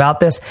about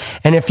this?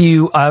 And if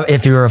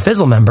you're a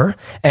Fizzle member,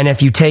 and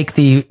if you take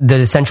the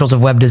Essentials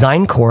of Web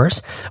Design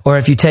course, or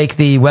if you take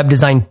the Web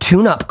Design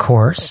Tune-Up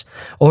course,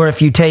 or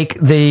if you take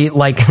the,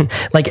 like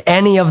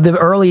any of the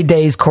early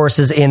days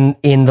courses in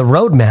the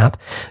roadmap,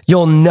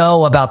 you'll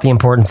know about the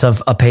importance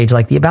of a page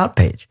like the About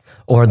page,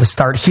 or the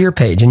Start Here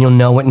page, and you'll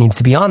know what needs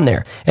to be on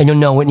there, and you'll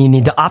know what you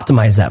need to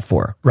optimize that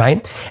for,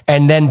 right?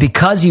 And then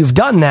because you've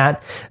done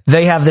that,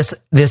 they have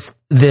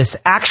this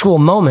actual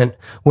moment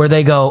where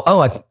they go,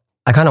 oh,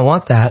 I kind of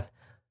want that,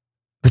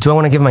 but do I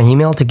want to give my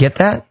email to get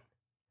that?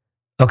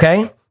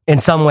 Okay? In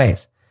some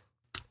ways.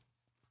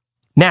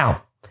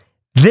 Now,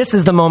 this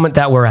is the moment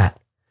that we're at.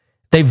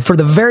 They, for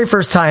the very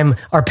first time,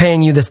 are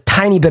paying you this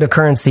tiny bit of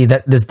currency,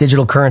 this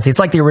digital currency. It's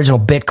like the original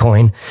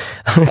Bitcoin,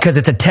 because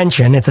it's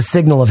attention. It's a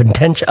signal of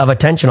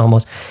attention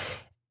almost.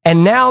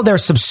 And now they're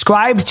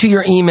subscribed to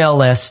your email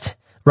list,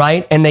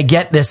 right? And they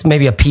get this,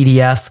 maybe a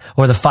PDF,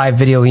 or the 5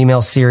 video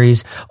email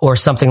series, or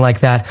something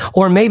like that.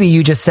 Or maybe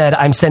you just said,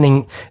 I'm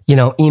sending,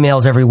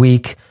 emails every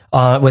week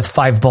with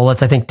 5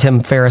 bullets. I think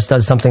Tim Ferriss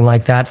does something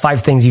like that.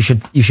 5 things you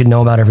should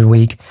know about every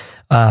week.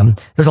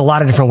 There's a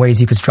lot of different ways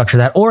you could structure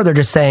that. Or they're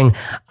just saying,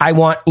 I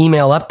want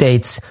email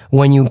updates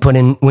when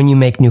you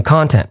make new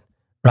content,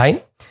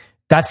 right?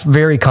 That's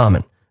very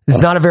common.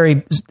 It's not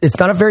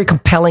a very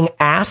compelling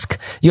ask.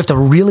 You have to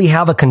really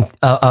have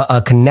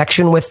a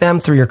connection with them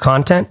through your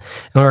content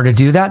in order to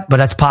do that, but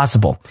that's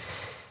possible.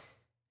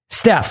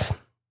 Steph,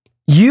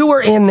 you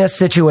were in this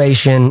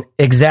situation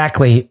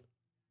exactly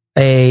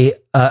a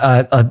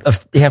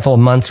handful of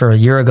months or a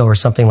year ago or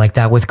something like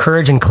that with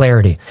Courage and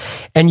Clarity.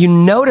 And you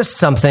noticed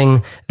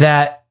something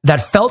that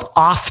felt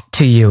off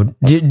to you.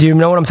 Do you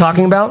know what I'm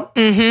talking about?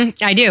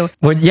 Mm-hmm, I do.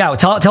 Well, yeah,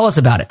 tell us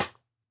about it.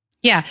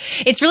 Yeah,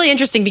 it's really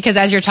interesting because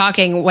as you're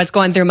talking, what's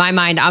going through my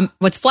mind,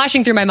 what's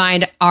flashing through my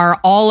mind are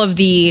all of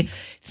the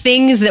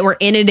things that we're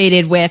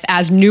inundated with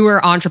as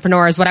newer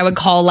entrepreneurs, what I would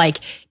call like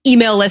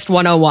email list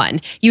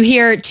 101. You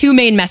hear 2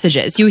 main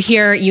messages. You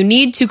hear you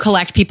need to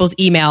collect people's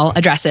email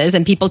addresses,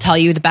 and people tell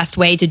you the best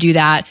way to do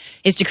that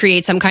is to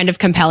create some kind of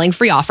compelling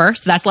free offer.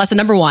 So that's lesson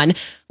number 1.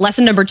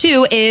 Lesson number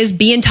 2 is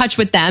be in touch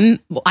with them,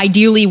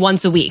 ideally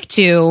once a week,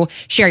 to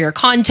share your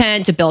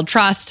content, to build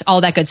trust,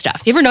 all that good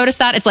stuff. You ever notice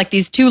that? It's like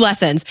these 2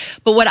 lessons.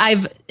 But what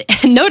I've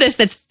noticed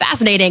that's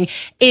fascinating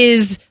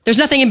is there's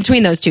nothing in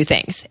between those 2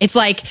 things. It's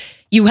like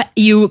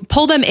you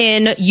pull them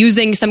in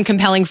using some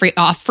compelling free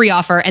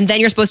offer, and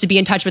then you're supposed to be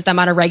in touch with them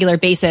on a regular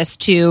basis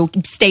to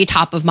stay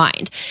top of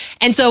mind.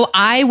 And so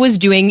I was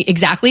doing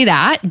exactly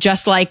that,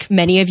 just like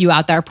many of you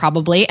out there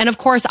probably. And of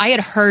course, I had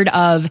heard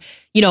of,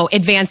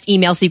 advanced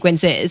email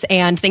sequences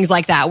and things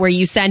like that, where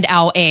you send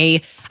out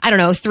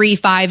 3,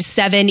 5,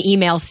 7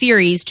 email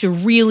series to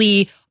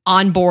really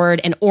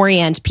onboard and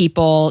orient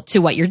people to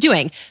what you're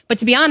doing. But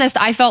to be honest,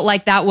 I felt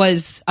like that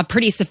was a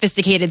pretty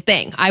sophisticated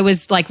thing. I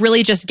was like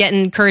really just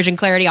getting Courage and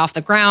Clarity off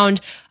the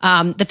ground.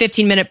 The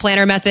 15-minute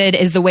planner method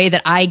is the way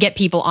that I get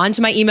people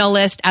onto my email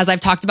list. As I've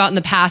talked about in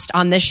the past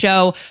on this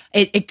show,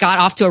 it got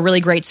off to a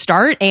really great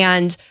start,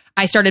 and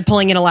I started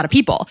pulling in a lot of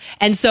people.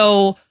 And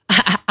so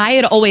I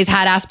had always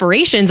had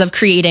aspirations of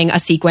creating a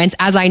sequence,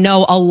 as I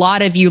know a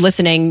lot of you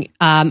listening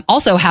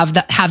also have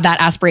that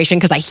aspiration,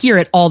 because I hear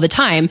it all the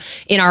time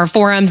in our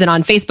forums and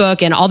on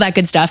Facebook and all that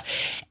good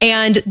stuff.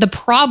 And the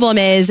problem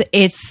is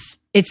it's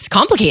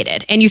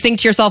complicated, and you think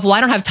to yourself, well,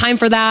 I don't have time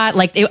for that.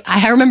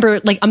 I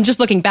remember, I'm just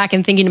looking back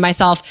and thinking to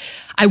myself,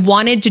 I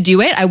wanted to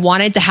do it. I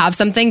wanted to have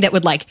something that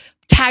would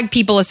tag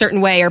people a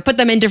certain way or put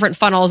them in different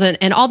funnels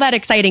and all that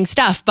exciting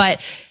stuff. But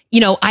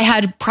I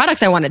had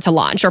products I wanted to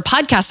launch or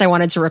podcasts I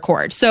wanted to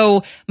record.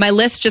 So my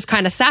list just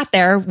kind of sat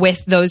there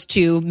with those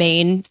 2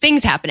 main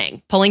things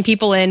happening, pulling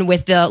people in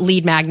with the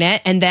lead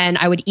magnet, and then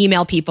I would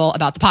email people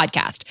about the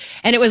podcast.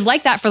 And it was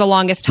like that for the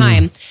longest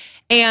time.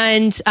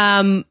 And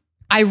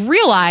I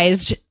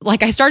realized,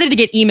 I started to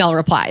get email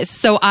replies.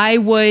 So I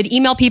would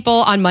email people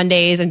on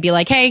Mondays and be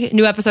like, hey,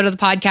 new episode of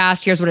the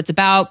podcast. Here's what it's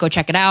about. Go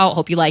check it out.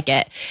 Hope you like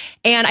it.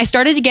 And I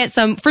started to get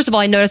first of all,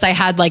 I noticed I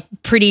had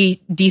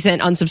pretty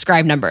decent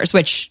unsubscribe numbers,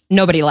 which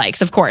nobody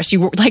likes. Of course,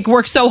 you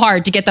work so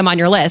hard to get them on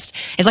your list.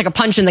 It's like a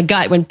punch in the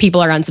gut when people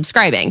are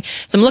unsubscribing.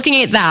 So I'm looking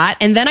at that.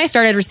 And then I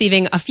started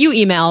receiving a few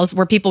emails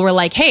where people were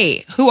like,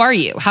 hey, who are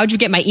you? How'd you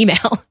get my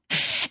email?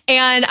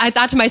 And I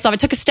thought to myself, I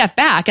took a step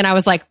back and I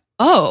was like,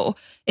 oh,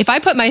 if I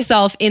put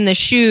myself in the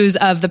shoes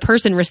of the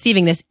person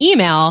receiving this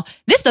email,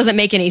 this doesn't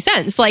make any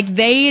sense.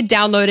 They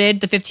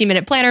downloaded the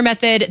 15-minute planner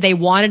method. They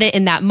wanted it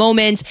in that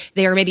moment.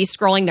 They were maybe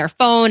scrolling their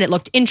phone. It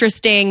looked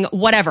interesting,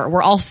 whatever.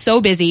 We're all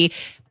so busy.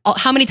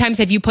 How many times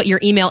have you put your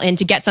email in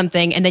to get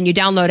something and then you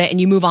download it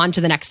and you move on to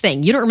the next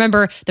thing? You don't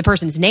remember the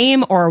person's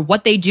name or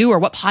what they do or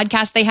what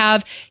podcast they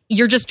have.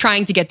 You're just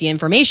trying to get the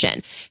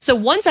information. So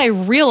once I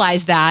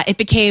realized that, it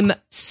became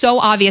so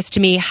obvious to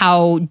me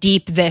how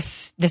deep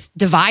this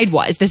divide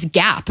was, this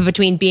gap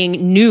between being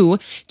new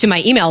to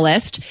my email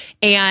list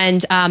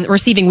and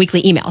receiving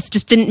weekly emails.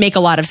 Just didn't make a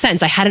lot of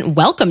sense. I hadn't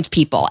welcomed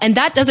people. And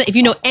that doesn't, if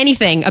you know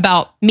anything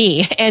about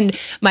me and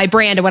my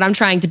brand and what I'm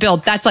trying to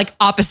build, that's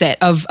opposite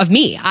of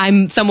me.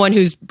 I'm someone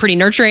who's pretty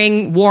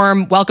nurturing,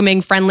 warm,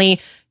 welcoming, friendly,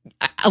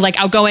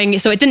 outgoing.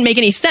 So it didn't make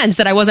any sense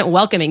that I wasn't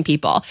welcoming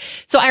people.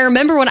 So I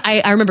remember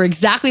I remember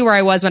exactly where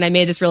I was when I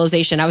made this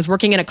realization. I was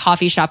working in a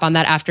coffee shop on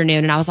that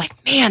afternoon, and I was like,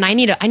 man, I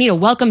need a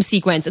welcome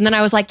sequence. And then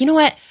I was like, you know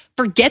what?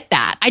 Forget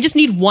that. I just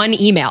need one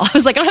email. I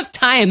was like, I don't have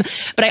time,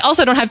 but I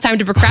also don't have time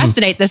to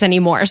procrastinate this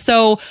anymore.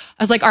 So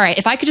I was like, all right,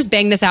 if I could just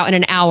bang this out in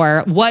an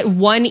hour, what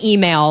one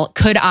email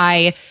could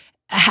I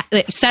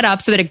set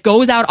up so that it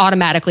goes out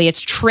automatically?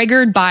 It's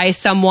triggered by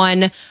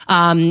someone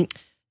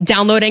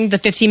downloading the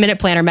 15-minute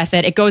planner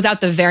method. It goes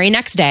out the very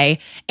next day.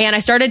 And I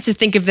started to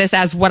think of this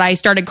as what I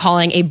started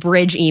calling a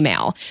bridge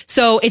email.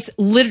 So it's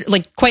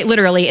quite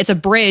literally, it's a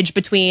bridge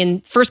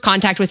between first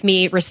contact with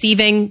me,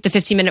 receiving the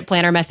 15-minute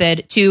planner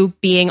method, to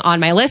being on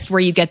my list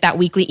where you get that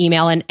weekly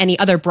email and any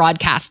other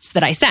broadcasts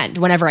that I send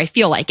whenever I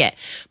feel like it.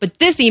 But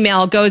this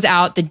email goes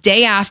out the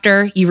day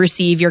after you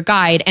receive your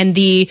guide. And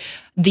the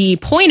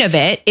point of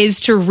it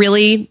is to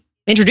really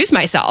introduce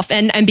myself.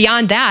 And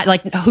beyond that,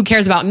 like, who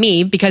cares about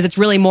me? Because it's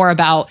really more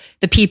about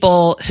the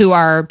people who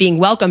are being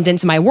welcomed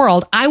into my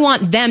world. I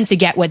want them to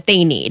get what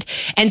they need.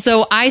 And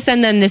so I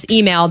send them this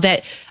email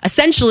that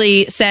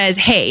essentially says,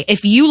 hey,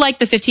 if you like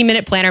the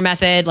 15-minute planner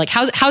method, like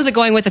how's it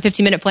going with the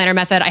 15-minute planner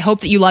method? I hope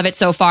that you love it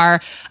so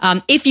far.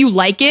 If you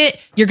like it,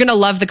 you're going to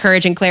love the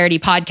Courage and Clarity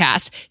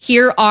podcast.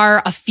 Here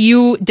are a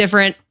few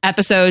different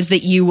episodes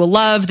that you will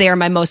love. They are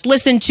my most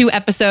listened to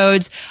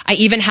episodes. I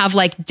even have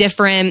like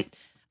different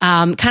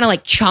kind of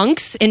like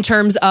chunks in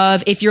terms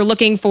of if you're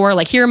looking for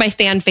like, here are my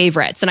fan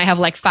favorites, and I have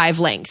like 5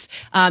 links.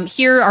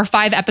 Here are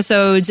 5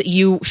 episodes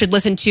you should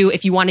listen to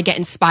if you want to get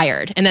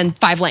inspired, and then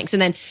 5 links.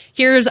 And then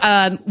here's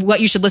what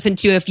you should listen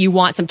to if you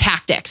want some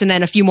tactics, and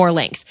then a few more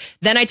links.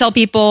 Then I tell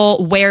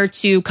people where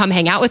to come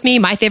hang out with me.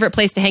 My favorite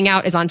place to hang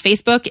out is on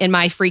Facebook in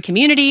my free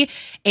community.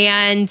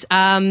 And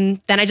then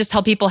I just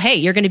tell people, hey,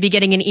 you're going to be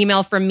getting an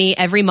email from me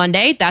every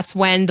Monday. That's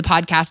when the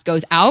podcast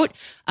goes out.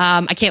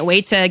 I can't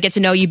wait to get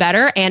to know you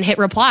better, and hit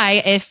reply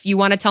if you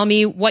want to tell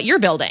me what you're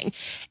building.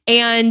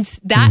 And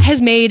that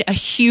has made a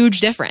huge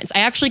difference. I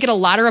actually get a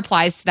lot of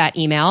replies to that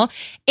email,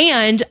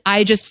 and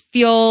I just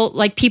feel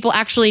like people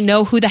actually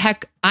know who the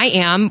heck I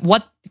am,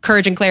 what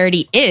Courage and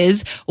Clarity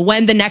is,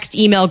 when the next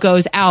email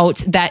goes out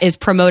that is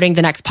promoting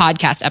the next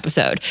podcast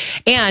episode.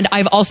 And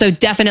I've also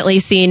definitely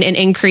seen an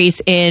increase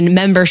in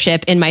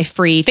membership in my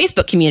free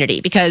Facebook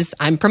community because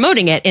I'm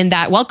promoting it in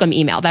that welcome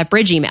email, that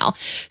bridge email.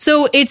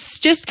 So it's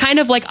just kind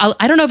of like,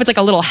 I don't know if it's like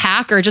a little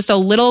hack or just a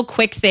little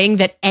quick thing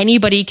that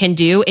anybody can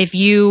do. If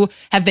you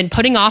have been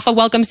putting off a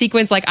welcome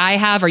sequence like I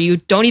have, or you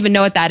don't even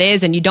know what that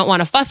is and you don't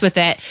want to fuss with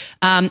it,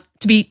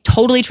 to be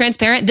totally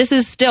transparent, this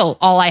is still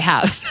all I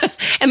have.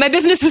 And my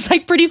business is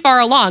like pretty far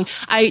along.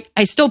 I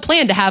still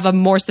plan to have a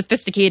more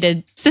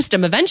sophisticated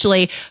system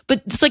eventually,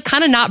 but it's like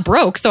kind of not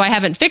broke. So I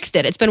haven't fixed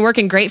it. It's been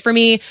working great for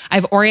me. I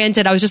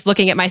was just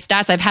looking at my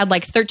stats. I've had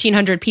like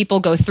 1,300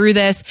 people go through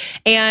this,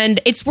 and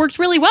it's worked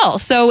really well.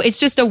 So it's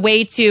just a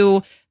way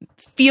to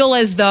feel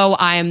as though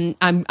I'm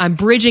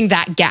bridging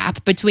that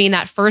gap between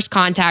that first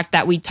contact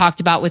that we talked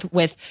about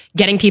with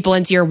getting people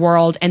into your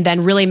world, and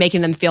then really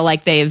making them feel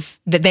like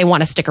that they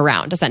want to stick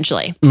around,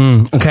 essentially.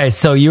 Okay,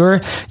 so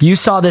you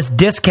saw this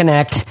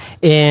disconnect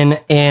in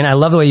I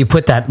love the way you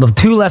put that. The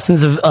 2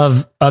 lessons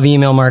of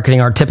email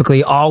marketing are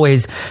typically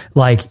always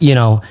like,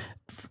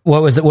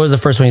 what was the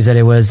first one you said?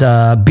 It was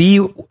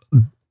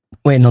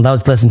wait, no, that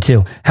was lesson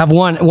 2. Have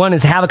one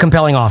is have a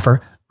compelling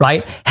offer.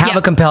 Right? Have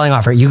a compelling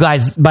offer. You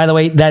guys, by the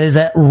way, that is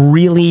a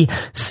really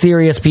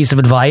serious piece of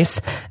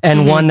advice,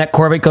 and one that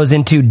Corbett goes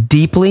into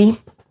deeply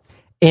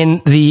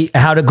in the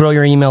how to grow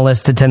your email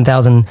list to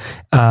 10,000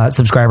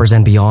 subscribers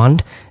and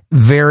beyond.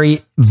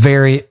 Very,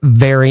 very,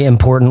 very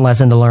important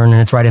lesson to learn, and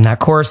it's right in that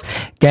course.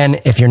 Again,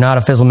 if you're not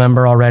a Fizzle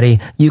member already,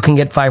 you can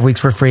get 5 weeks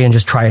for free and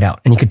just try it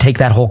out. And you could take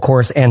that whole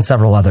course and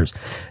several others.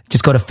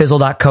 Just go to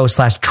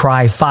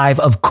fizzle.co/try5.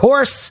 Of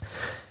course,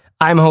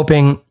 I'm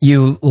hoping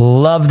you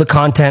love the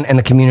content and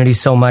the community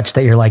so much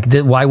that you're like,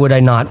 why would I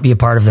not be a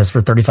part of this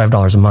for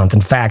 $35 a month? In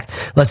fact,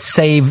 let's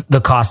save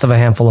the cost of a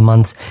handful of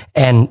months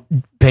and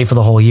pay for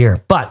the whole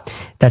year. But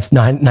that's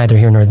neither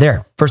here nor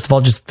there. First of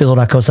all, just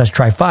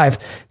fizzle.co/try5.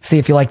 See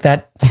if you like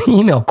that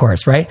email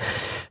course, right?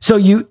 So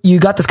you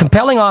got this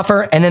compelling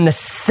offer. And then the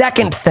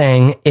second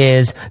thing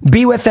is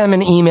be with them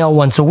in email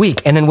once a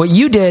week. And then what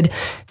you did,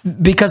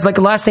 because like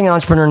the last thing an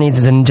entrepreneur needs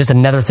is just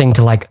another thing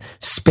to like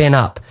spin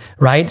up,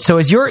 right? So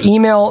is your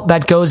email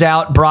that goes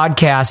out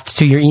broadcast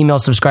to your email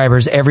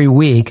subscribers every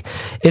week,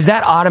 is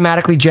that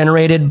automatically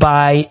generated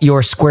by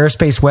your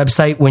Squarespace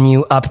website when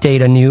you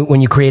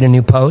when you create a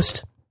new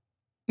post?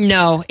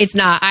 No, it's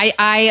not.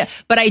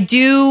 But I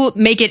do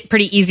make it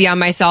pretty easy on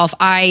myself.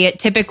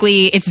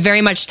 It's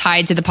very much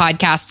tied to the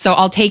podcast. So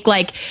I'll take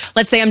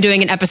let's say I'm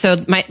doing an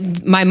episode,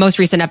 my most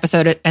recent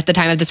episode at the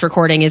time of this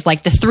recording is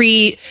like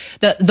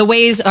the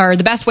ways or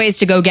the best ways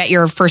to go get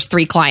your first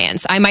 3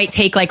 clients. I might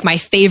take like my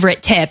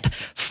favorite tip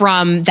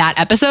from that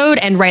episode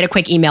and write a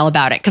quick email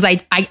about it. Cause I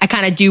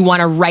kind of do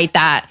want to write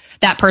that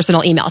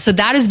personal email. So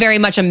that is very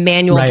much a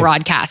manual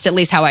broadcast, at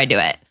least how I do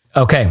it.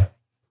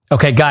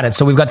 Okay, got it.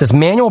 So we've got this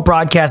manual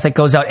broadcast that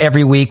goes out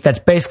every week. That's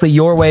basically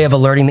your way of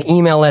alerting the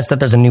email list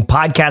that there's a new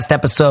podcast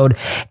episode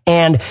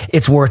and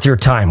it's worth your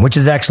time, which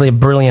is actually a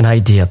brilliant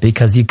idea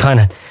because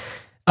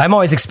I'm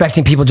always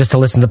expecting people just to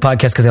listen to the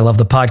podcast because they love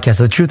the podcast.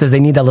 So the truth is they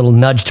need that little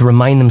nudge to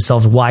remind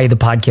themselves why the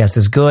podcast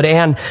is good,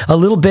 and a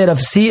little bit of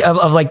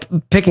like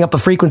picking up a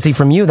frequency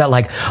from you that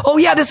like, oh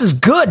yeah, this is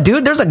good,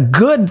 dude. You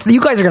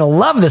guys are going to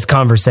love this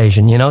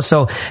conversation,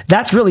 So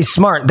that's really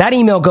smart. That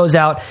email goes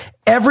out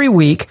every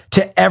week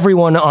to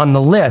everyone on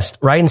the list,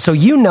 right? And so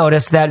you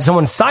notice that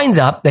someone signs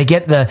up, they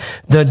get the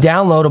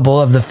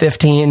downloadable of the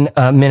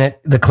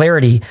 15-minute, the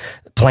Clarity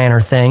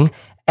Planner thing.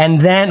 And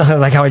then,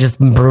 like how I just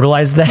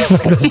brutalized them.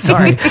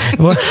 Sorry.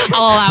 I'll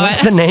allow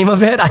What's the name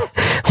of it?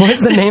 What's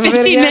the name of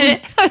it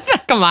again?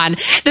 Come on.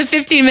 The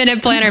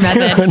 15-minute planner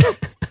method.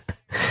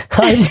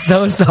 I'm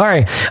so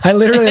sorry. I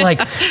literally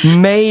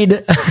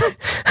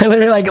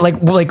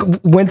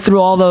went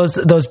through all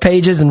those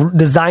pages and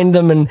designed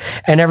them and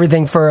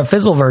everything for a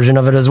fizzle version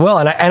of it as well.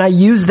 And I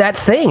use that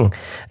thing.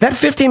 That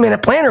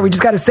 15-minute planner, we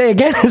just got to say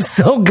again, is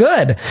so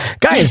good.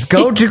 Guys,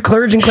 go to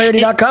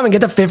courageandclarity.com and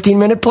get the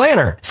 15-minute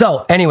planner.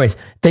 So anyways,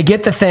 they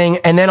get the thing,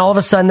 and then all of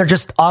a sudden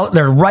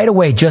they're right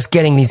away just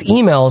getting these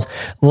emails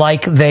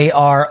like they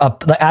are,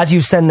 as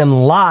you send them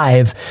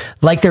live,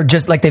 like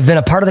they've been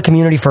a part of the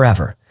community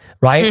forever.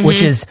 Right.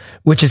 Mm-hmm.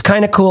 Which is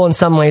kind of cool in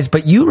some ways,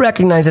 but you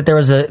recognize that there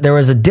was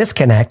a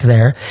disconnect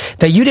there,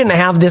 that you didn't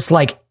have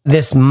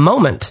this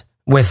moment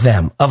with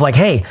them of like,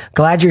 hey,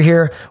 glad you're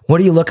here. What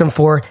are you looking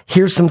for?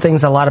 Here's some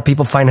things that a lot of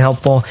people find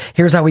helpful.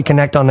 Here's how we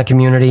connect on the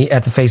community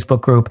at the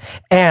Facebook group.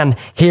 And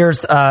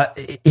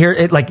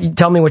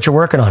tell me what you're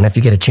working on if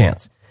you get a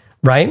chance.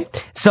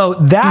 Right? So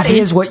that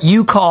is what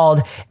you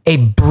called a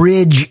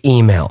bridge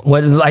email.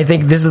 I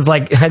think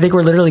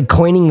we're literally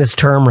coining this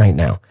term right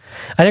now.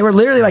 I think we're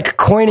literally like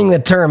coining the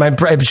term.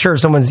 I'm sure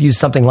someone's used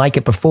something like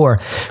it before.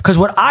 Because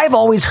what I've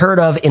always heard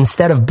of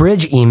instead of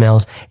bridge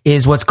emails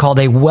is what's called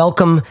a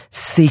welcome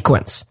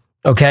sequence.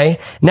 Okay?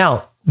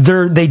 Now,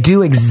 they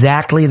do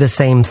exactly the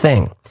same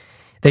thing.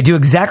 They do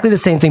exactly the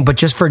same thing, but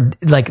just for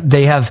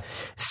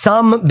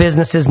some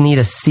businesses need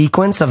a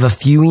sequence of a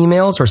few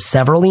emails or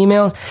several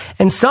emails.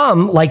 And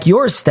some, like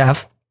yours,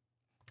 Steph,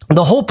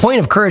 the whole point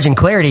of Courage and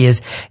Clarity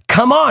is,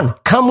 come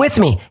with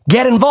me,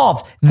 get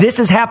involved. This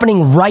is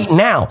happening right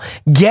now.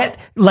 Get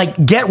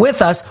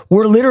with us.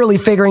 We're literally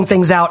figuring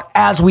things out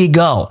as we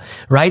go,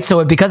 right?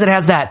 So because it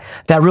has that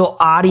real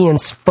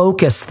audience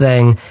focus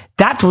thing,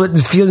 that's what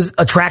feels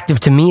attractive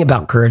to me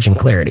about Courage and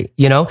Clarity.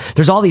 You know,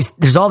 there's all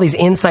these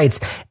insights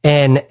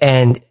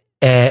and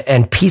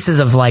pieces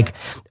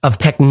of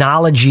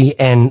technology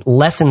and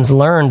lessons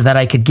learned that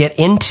I could get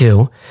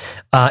into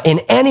in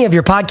any of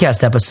your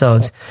podcast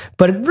episodes.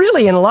 But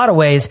really, in a lot of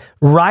ways,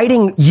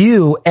 writing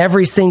you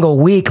every single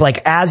week,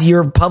 like as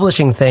you're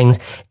publishing things,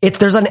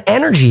 there's an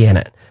energy in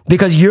it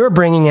because you're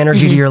bringing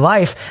energy to your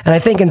life. And I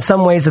think in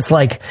some ways it's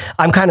like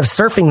I'm kind of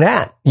surfing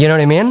that. You know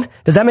what I mean?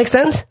 Does that make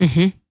sense?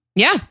 Mm-hmm.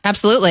 Yeah,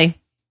 absolutely.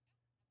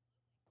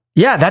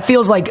 Yeah, that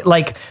feels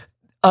like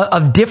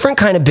a different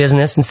kind of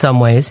business in some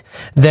ways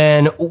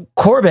than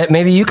Corbett.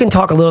 Maybe you can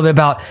talk a little bit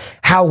about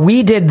how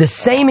we did the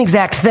same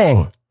exact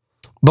thing,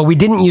 but we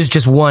didn't use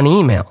just one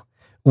email.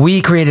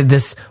 We created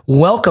this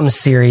welcome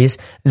series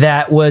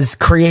that was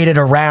created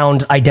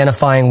around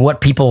identifying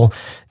what people,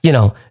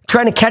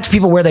 trying to catch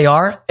people where they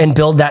are and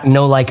build that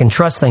know, like, and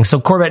trust thing. So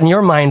Corbett, in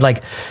your mind,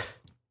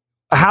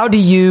 how do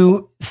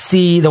you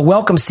see the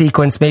welcome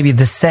sequence maybe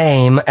the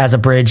same as a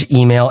bridge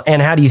email,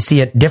 and how do you see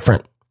it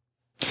different?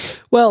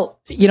 Well,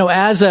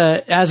 as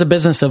a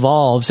business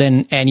evolves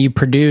and you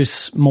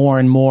produce more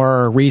and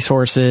more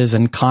resources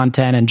and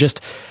content and just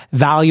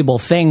valuable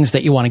things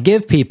that you want to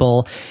give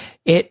people,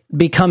 it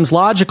becomes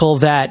logical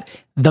that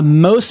the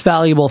most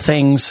valuable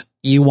things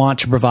you want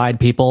to provide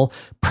people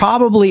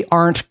probably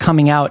aren't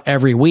coming out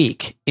every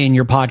week in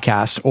your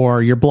podcast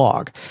or your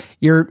blog.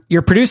 You're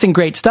producing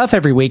great stuff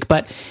every week,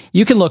 but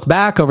you can look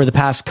back over the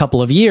past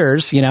couple of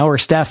years, or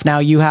Steph, now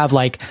you have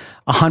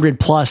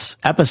 100+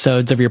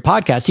 episodes of your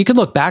podcast. You can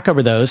look back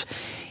over those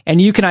and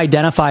you can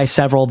identify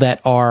several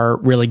that are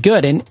really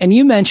good. And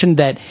you mentioned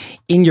that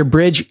in your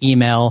bridge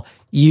email,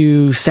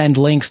 you send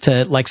links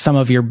to some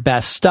of your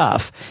best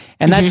stuff.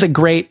 And that's a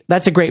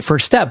great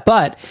first step.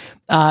 But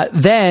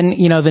then,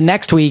 the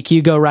next week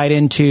you go right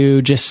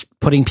into just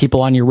putting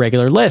people on your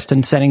regular list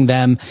and sending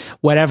them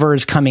whatever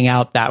is coming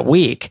out that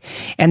week.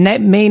 And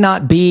that may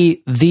not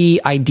be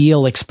the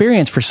ideal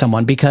experience for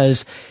someone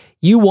because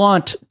you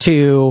want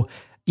to,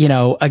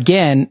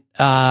 again,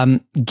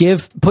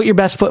 put your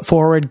best foot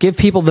forward, give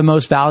people the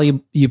most value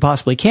you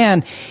possibly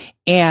can.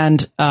 And,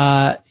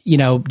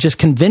 just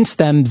convince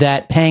them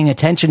that paying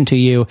attention to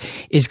you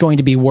is going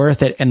to be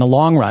worth it in the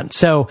long run.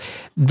 So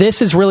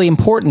this is really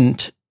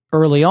important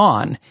early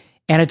on.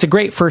 And it's a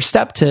great first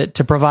step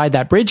to provide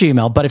that bridge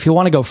email. But if you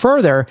want to go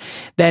further,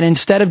 then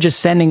instead of just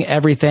sending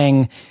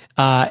everything,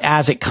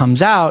 as it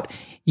comes out,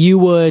 you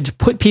would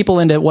put people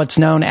into what's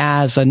known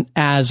as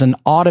an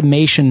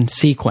automation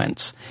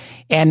sequence.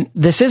 And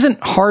this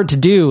isn't hard to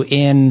do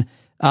in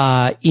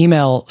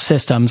email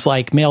systems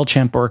like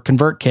MailChimp or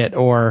ConvertKit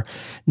or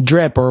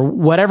Drip or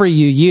whatever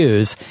you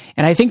use.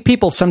 And I think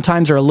people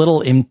sometimes are a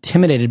little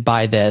intimidated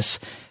by this,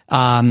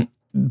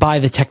 by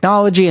the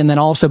technology, and then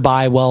also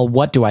by,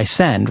 what do I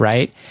send,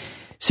 right?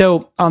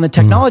 So on the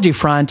technology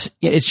front,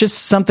 it's just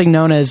something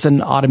known as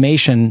an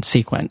automation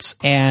sequence.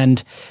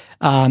 And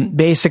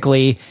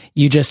basically,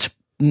 you just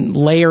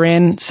layer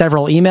in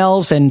several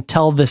emails and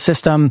tell the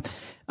system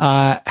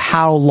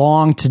how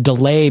long to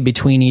delay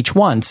between each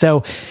one. So,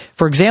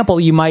 for example,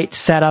 you might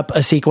set up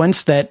a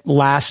sequence that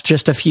lasts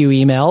just a few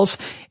emails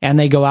and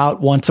they go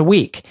out once a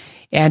week.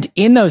 And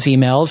in those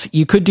emails,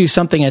 you could do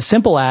something as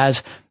simple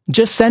as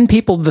just send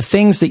people the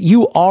things that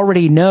you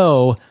already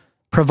know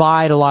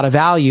provide a lot of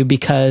value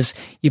because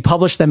you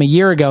published them a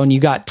year ago and you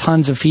got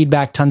tons of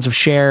feedback, tons of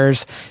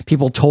shares.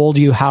 People told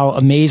you how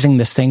amazing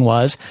this thing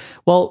was.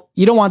 Well,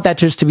 you don't want that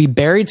just to be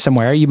buried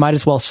somewhere. You might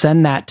as well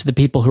send that to the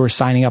people who are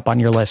signing up on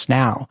your list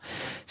now.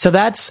 So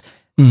that's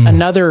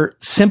another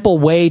simple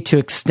way to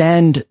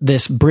extend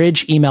this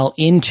bridge email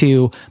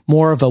into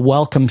more of a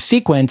welcome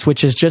sequence,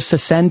 which is just to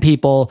send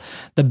people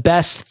the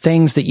best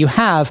things that you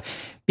have,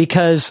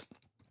 because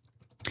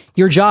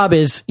your job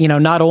is,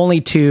 not only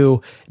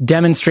to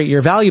demonstrate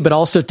your value, but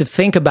also to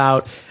think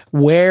about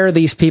where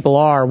these people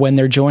are when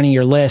they're joining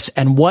your list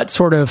and what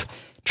sort of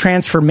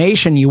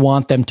transformation you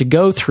want them to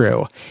go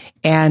through.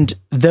 And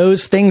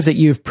those things that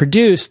you've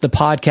produced, the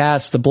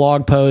podcasts, the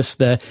blog posts,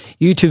 the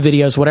YouTube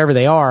videos, whatever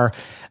they are,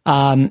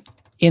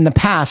 in the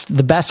past,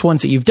 the best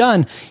ones that you've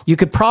done, you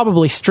could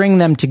probably string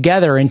them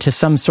together into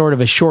some sort of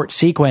a short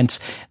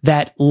sequence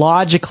that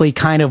logically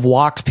kind of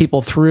walks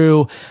people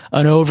through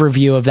an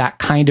overview of that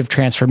kind of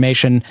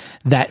transformation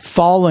that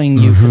following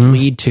you could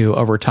lead to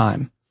over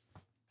time.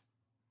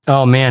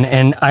 Oh man.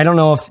 And I don't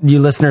know if you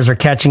listeners are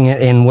catching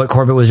it in what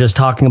Corbett was just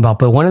talking about,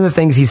 but one of the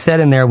things he said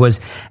in there was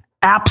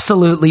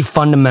absolutely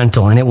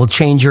fundamental, and it will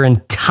change your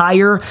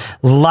entire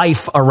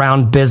life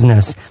around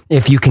business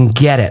if you can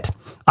get it.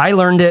 I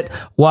learned it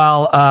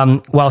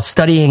while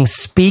studying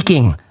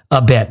speaking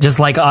a bit, just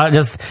like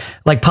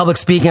public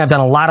speaking. I've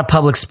done a lot of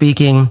public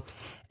speaking,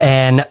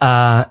 and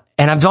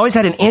I've always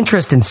had an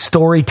interest in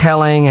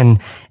storytelling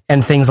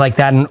and things like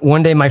that. And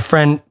one day, my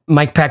friend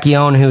Mike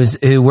Pacquione,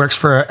 who works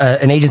for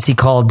an agency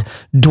called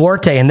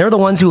Duarte, and they're the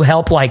ones who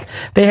helped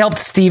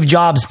Steve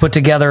Jobs put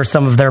together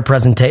some of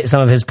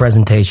his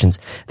presentations.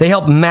 They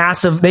helped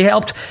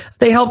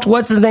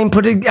what's his name,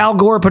 Al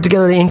Gore put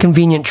together The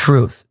Inconvenient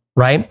Truth,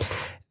 right?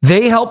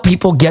 They help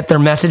people get their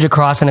message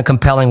across in a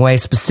compelling way,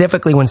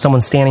 specifically when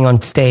someone's standing on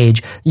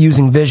stage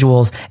using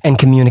visuals and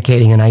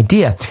communicating an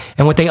idea.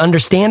 And what they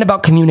understand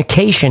about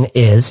communication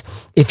is,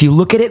 if you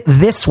look at it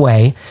this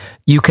way,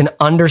 you can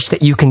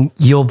understand, you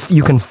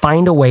can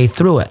find a way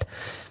through it.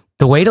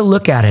 The way to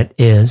look at it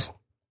is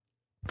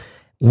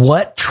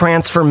what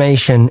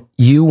transformation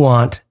you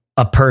want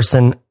a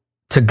person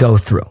to go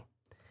through.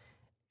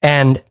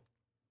 And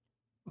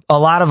a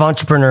lot of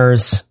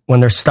entrepreneurs, when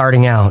they're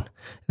starting out,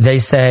 they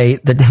say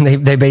that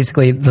they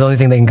basically, the only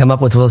thing they can come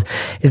up with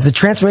is the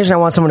transformation I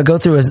want someone to go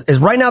through is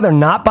right now they're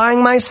not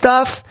buying my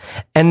stuff,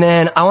 and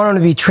then I want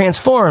them to be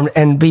transformed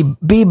and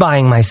be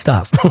buying my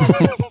stuff.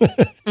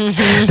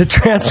 The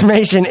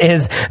transformation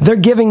is they're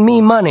giving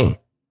me money.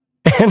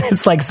 And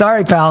it's like,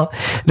 sorry, pal,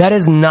 that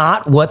is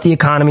not what the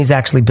economy is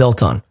actually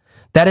built on.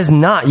 That is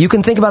not. You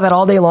can think about that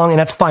all day long, and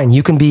that's fine.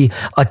 You can be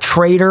a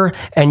trader,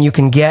 and you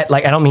can get, I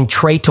don't mean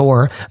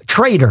trader,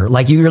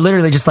 like you're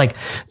literally just like,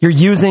 you're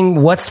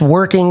using what's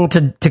working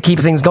to keep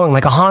things going,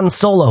 like a Han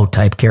Solo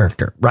type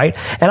character, right?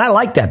 And I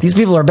like that. These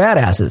people are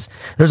badasses.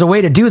 There's a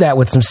way to do that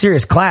with some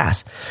serious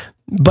class.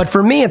 But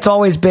for me, it's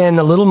always been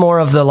a little more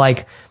of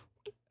the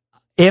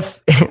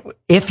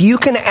if you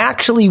can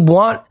actually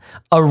want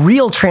a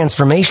real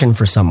transformation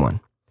for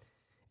someone,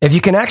 if you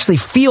can actually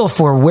feel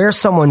for where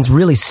someone's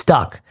really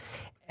stuck,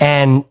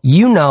 and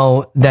you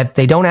know that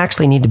they don't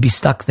actually need to be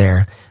stuck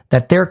there,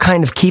 that they're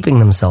kind of keeping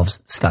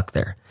themselves stuck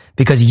there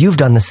because you've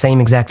done the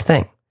same exact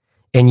thing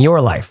in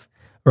your life,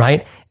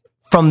 right?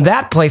 From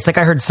that place, like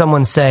I heard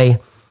someone say,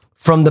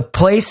 from the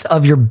place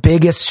of your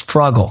biggest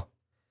struggle,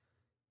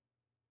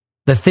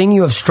 the thing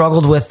you have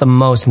struggled with the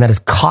most and that has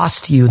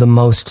cost you the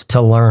most to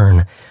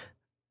learn,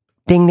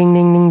 ding, ding,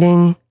 ding, ding,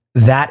 ding.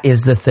 That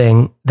is the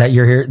thing that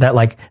you're here,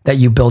 that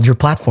you build your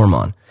platform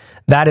on.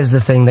 That is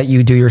the thing that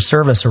you do your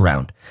service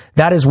around.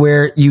 That is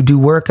where you do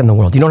work in the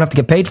world. You don't have to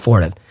get paid for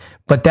it,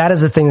 but that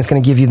is the thing that's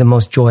going to give you the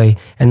most joy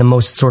and the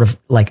most sort of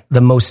the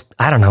most,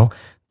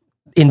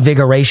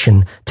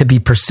 invigoration to be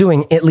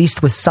pursuing, at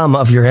least with some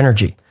of your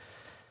energy.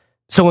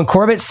 So when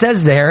Corbett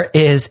says there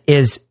is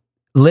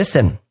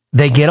listen,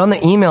 they get on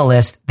the email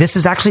list. This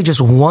is actually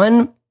just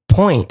one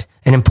point,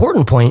 an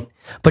important point,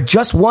 but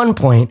just one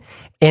point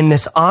in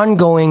this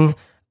ongoing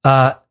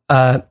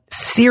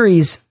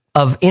series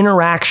of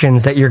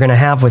interactions that you're going to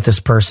have with this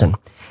person.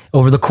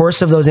 Over the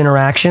course of those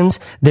interactions,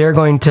 they're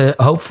going to,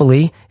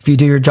 hopefully, if you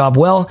do your job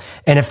well,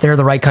 and if they're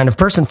the right kind of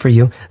person for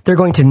you, they're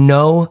going to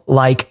know,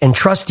 like, and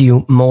trust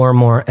you more and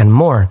more and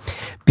more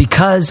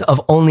because of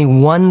only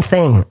one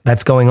thing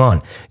that's going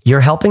on.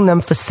 You're helping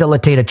them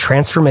facilitate a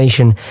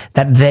transformation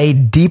that they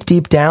deep,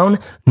 deep down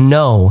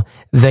know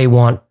they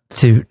want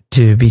to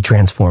be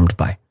transformed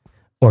by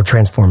or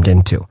transformed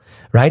into,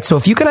 right? So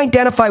if you can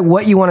identify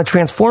what you want to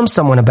transform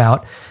someone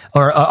about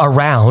or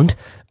around,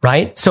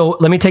 right? So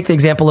let me take the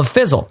example of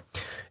Fizzle.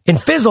 In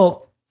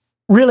Fizzle,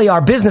 really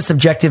our business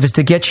objective is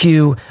to get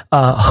you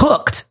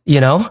hooked,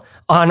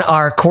 on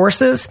our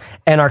courses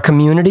and our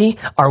community,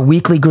 our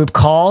weekly group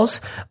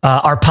calls,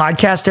 our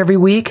podcast every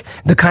week,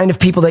 the kind of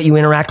people that you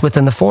interact with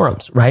in the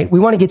forums, right? We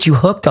want to get you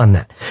hooked on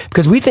that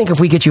because we think if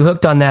we get you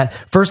hooked on that,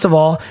 first of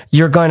all,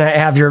 you're going to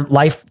have your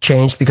life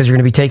changed because you're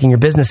going to be taking your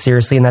business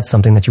seriously, and that's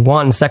something that you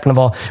want. And second of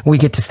all, we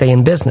get to stay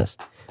in business,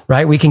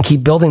 right? We can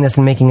keep building this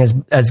and making it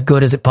as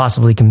good as it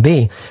possibly can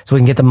be. So we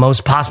can get the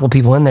most possible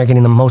people in there,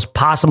 getting the most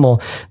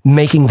possible,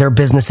 making their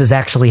businesses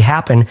actually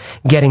happen,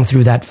 getting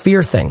through that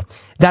fear thing.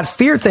 That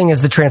fear thing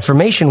is the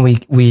transformation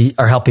we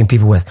are helping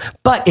people with.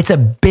 But it's a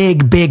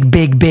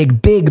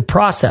big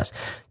process.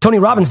 Tony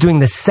Robbins doing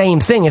the same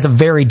thing is a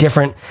very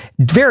different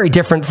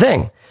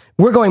thing.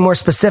 We're going more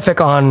specific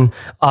on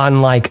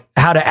like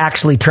how to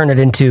actually turn it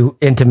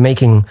into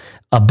making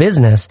a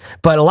business.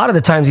 But a lot of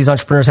the times these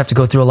entrepreneurs have to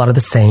go through a lot of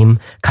the same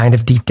kind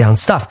of deep down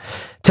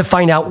stuff to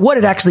find out what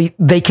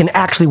they can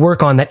actually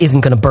work on that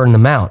isn't going to burn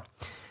them out.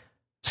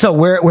 So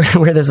where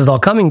this is all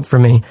coming for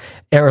me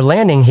or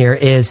landing here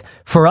is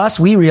for us,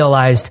 we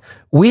realized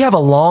we have a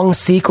long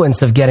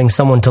sequence of getting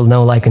someone to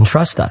know, like, and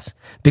trust us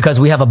because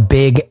we have a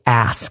big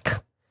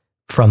ask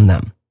from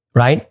them,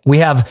 right? We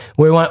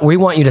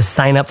want you to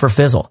sign up for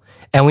Fizzle.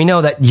 And we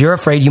know that you're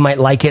afraid you might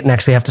like it and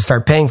actually have to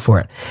start paying for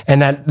it.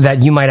 And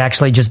that you might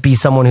actually just be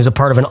someone who's a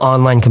part of an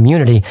online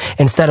community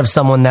instead of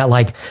someone that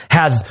like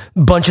has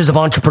bunches of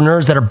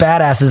entrepreneurs that are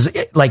badasses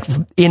like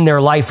in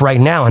their life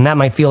right now. And that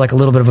might feel like a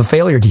little bit of a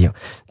failure to you.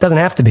 It doesn't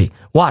have to be.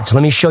 Watch,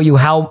 let me show you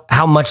how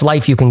much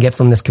life you can get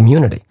from this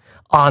community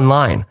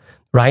online,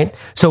 right?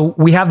 So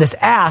we have this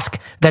ask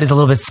that is a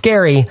little bit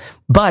scary,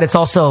 but it's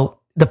also,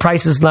 the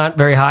price is not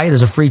very high.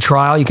 There's a free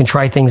trial. You can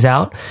try things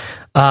out.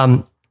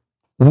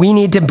 We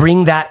need to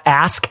bring that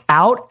ask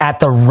out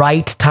at the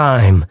right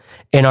time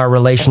in our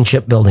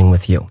relationship building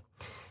with you.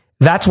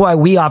 That's why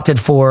we opted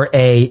for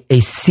a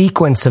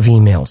sequence of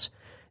emails.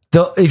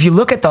 If you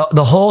look at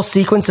the whole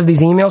sequence of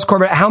these emails,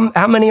 Corbett,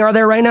 how many are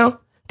there right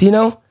now? Do you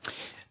know?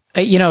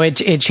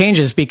 It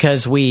changes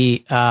because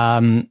we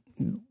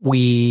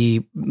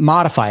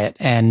modify it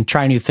and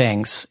try new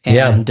things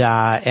and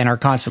are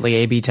constantly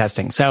A/B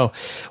testing. So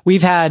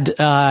we've had,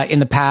 in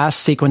the past,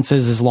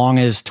 sequences as long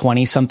as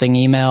 20 something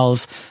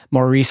emails.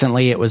 More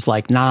recently, it was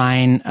like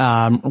 9.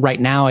 Right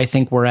now, I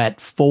think we're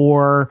at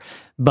 4,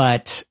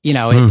 but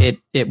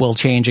it will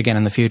change again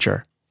in the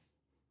future.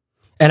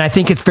 And I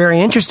think it's very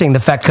interesting, the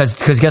fact,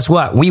 because guess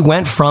what? We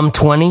went from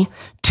 20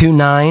 to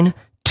 9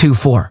 to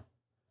 4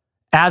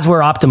 as we're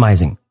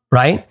optimizing,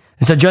 right?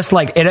 So just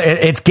like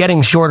it's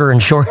getting shorter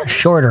and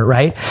shorter,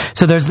 right?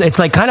 So it's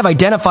like kind of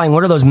identifying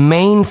what are those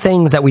main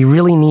things that we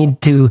really need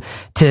to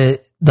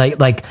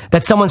like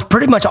that someone's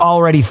pretty much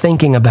already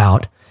thinking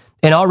about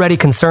and already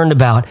concerned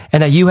about,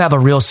 and that you have a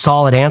real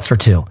solid answer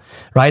to,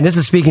 right? And this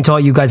is speaking to all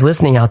you guys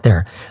listening out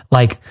there.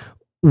 Like,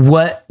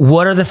 what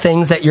are the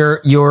things that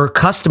your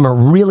customer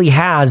really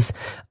has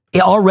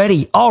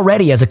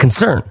already as a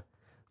concern,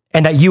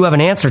 and that you have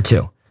an answer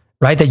to?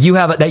 Right? That you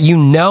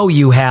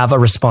have a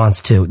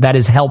response to that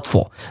is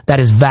helpful, that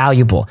is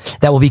valuable,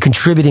 that will be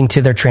contributing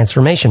to their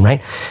transformation,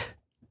 right?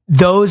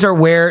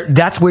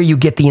 That's where you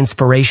get the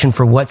inspiration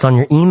for what's on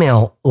your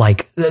email,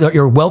 like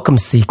your welcome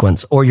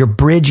sequence or your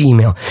bridge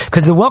email.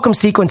 Because the welcome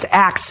sequence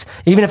acts,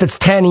 even if it's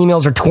 10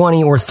 emails or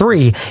 20 or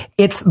 3,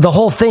 it's the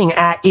whole thing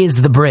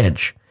is the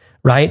bridge,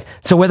 right?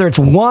 So whether it's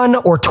 1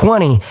 or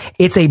 20,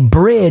 it's a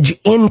bridge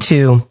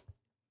into,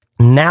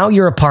 now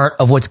you're a part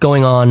of what's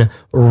going on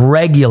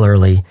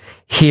regularly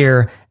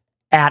here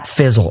at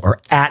Fizzle or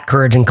at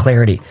Courage and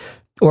Clarity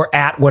or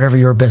at whatever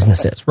your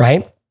business is,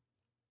 right?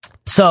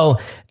 So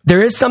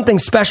there is something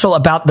special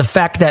about the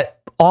fact that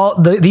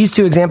these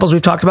two examples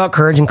we've talked about,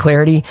 Courage and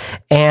Clarity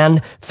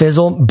and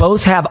Fizzle,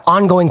 both have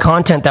ongoing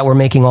content that we're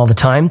making all the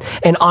time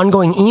and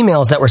ongoing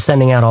emails that we're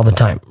sending out all the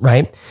time,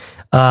 right?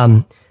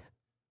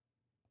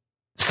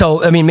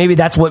 So, I mean, maybe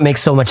that's what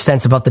makes so much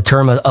sense about the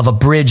term of a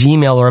bridge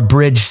email or a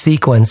bridge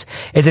sequence,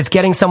 is it's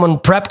getting someone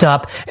prepped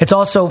up. It's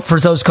also for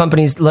those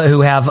companies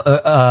who have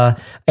an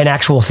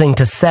actual thing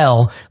to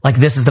sell, like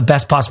this is the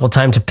best possible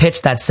time to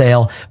pitch that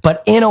sale,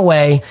 but in a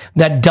way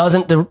that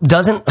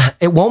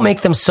it won't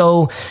make them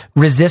so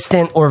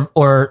resistant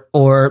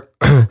or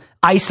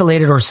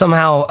isolated or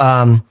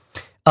somehow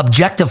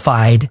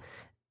objectified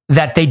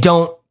that they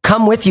don't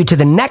come with you to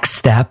the next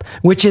step,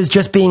 which is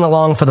just being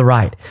along for the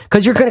ride.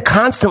 Because you're going to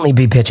constantly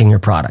be pitching your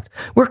product.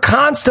 We're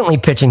constantly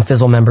pitching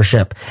Fizzle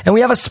membership. And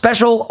we have a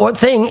special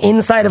thing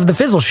inside of the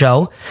Fizzle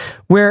show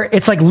where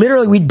it's like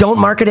literally we don't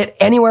market it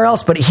anywhere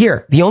else but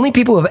here. The only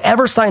people who have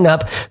ever signed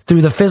up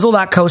through the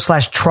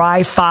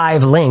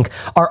fizzle.co/try5 link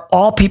are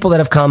all people that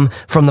have come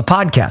from the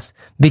podcast.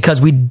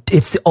 Because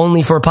it's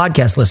only for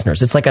podcast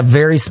listeners. It's like a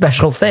very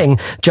special thing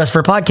just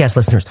for podcast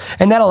listeners.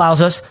 And that allows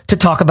us to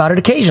talk about it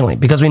occasionally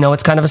because we know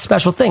it's kind of a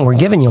special thing. We're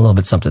giving you a little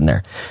bit something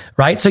there,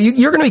 right? So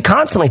you're going to be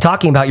constantly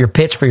talking about your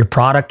pitch for your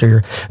product or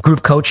your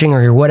group coaching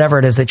or your whatever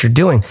it is that you're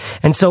doing.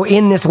 And so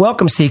in this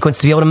welcome sequence,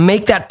 to be able to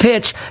make that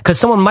pitch, because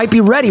someone might be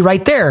ready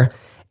right there.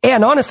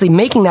 And honestly,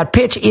 making that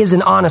pitch is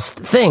an honest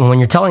thing when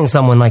you're telling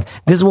someone, like,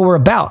 this is what we're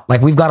about.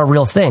 Like, we've got a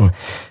real thing.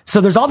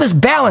 So there's all this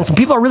balance, and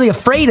people are really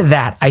afraid of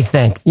that, I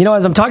think. You know,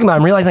 as I'm talking about,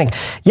 I'm realizing,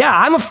 yeah,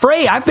 I'm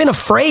afraid. I've been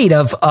afraid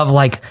of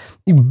like,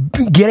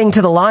 getting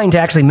to the line to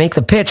actually make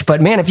the pitch.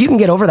 But man, if you can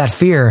get over that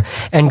fear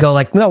and go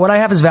like, no, what I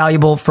have is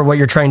valuable for what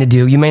you're trying to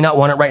do. You may not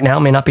want it right now.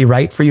 It may not be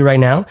right for you right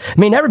now. It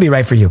may never be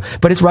right for you,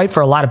 but it's right for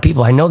a lot of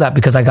people. I know that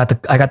because I got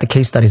the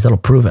case studies that'll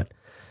prove it.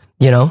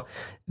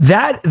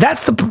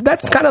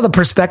 That's kind of the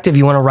perspective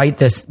you want to write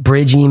this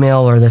bridge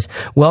email or this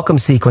welcome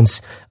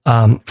sequence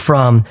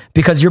from,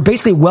 because you're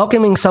basically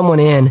welcoming someone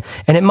in,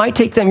 and it might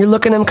take them, you're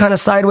looking at them kind of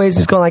sideways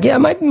and just going like, yeah,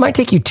 it might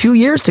take you 2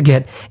 years to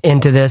get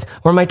into this,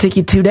 or it might take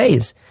you 2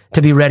 days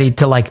to be ready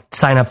to like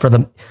sign up for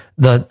the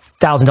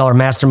 $1,000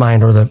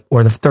 mastermind or the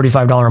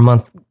 $35 a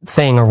month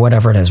thing or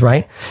whatever it is,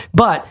 right?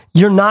 But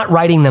you're not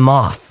writing them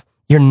off.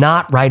 You're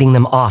not writing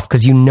them off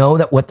because you know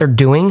that what they're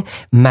doing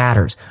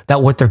matters,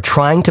 that what they're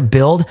trying to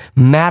build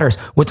matters,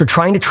 what they're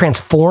trying to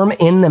transform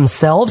in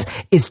themselves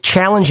is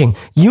challenging.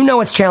 You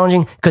know it's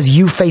challenging because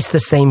you face the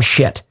same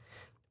shit,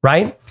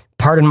 right?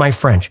 Pardon my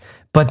French.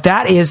 But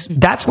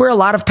that's where a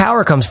lot of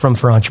power comes from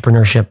for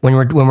entrepreneurship when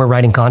we're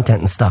writing content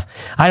and stuff.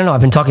 I don't know.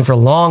 I've been talking for a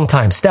long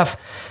time. Steph,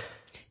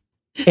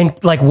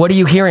 and like, what are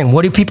you hearing?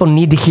 What do people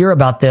need to hear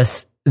about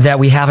this that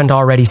we haven't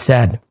already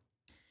said?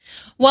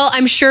 Well,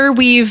 I'm sure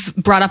we've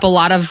brought up a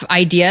lot of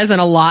ideas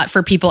and a lot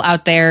for people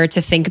out there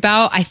to think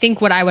about. I think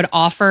what I would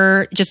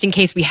offer, just in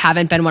case we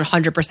haven't been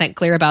 100%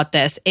 clear about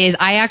this, is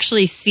I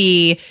actually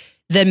see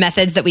the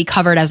methods that we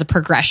covered as a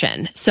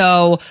progression.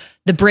 So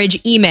the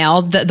bridge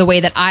email, the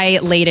way that I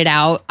laid it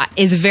out,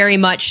 is very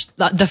much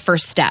the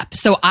first step.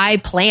 So I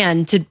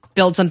plan to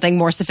build something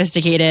more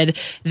sophisticated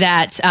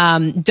that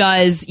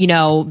does,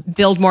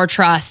 build more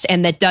trust,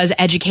 and that does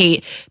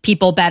educate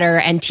people better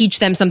and teach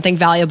them something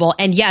valuable.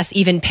 And yes,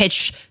 even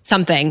pitch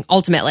something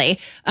ultimately.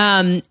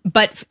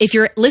 But if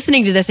you're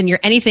listening to this and you're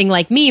anything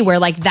like me, where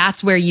like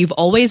that's where you've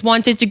always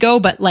wanted to go,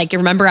 but like,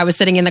 remember I was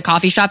sitting in the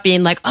coffee shop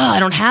being like, oh,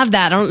 I don't have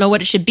that. I don't know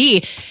what it should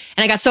be.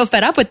 And I got so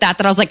fed up with that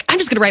I was like, I'm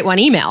just going to write one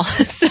email.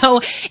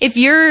 So if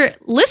you're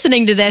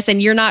listening to this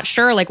and you're not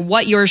sure like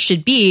what yours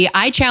should be,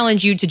 I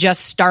challenge you to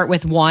just start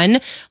with one.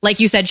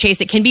 Like you said,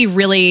 Chase, it can be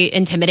really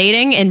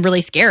intimidating and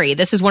really scary.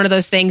 This is one of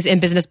those things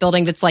in business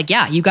building that's like,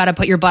 yeah, you got to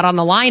put your butt on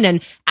the line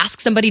and ask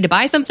somebody to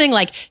buy something.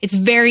 Like, it's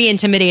very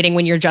intimidating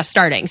when you're just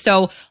starting.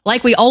 So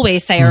like we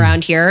always say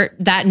around here,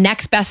 that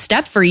next best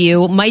step for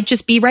you might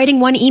just be writing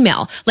one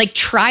email. Like,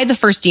 try the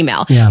first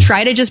email. Yeah.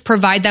 Try to just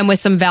provide them with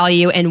some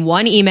value in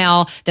one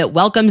email that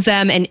welcomes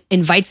them and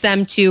invites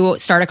them to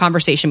start a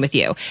conversation with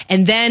you.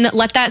 And then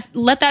let that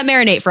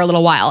marinate for a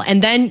little while,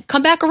 and then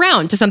come back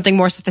around to something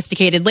more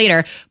sophisticated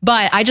later.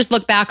 But I just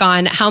look back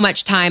on how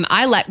much time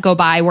I let go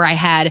by where I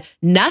had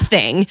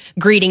nothing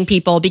greeting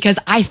people because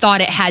I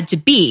thought it had to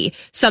be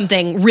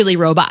something really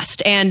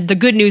robust. And the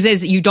good news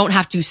is that you don't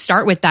have to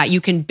start with that. You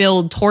can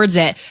build towards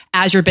it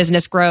as your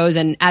business grows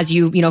and as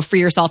you free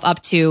yourself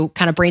up to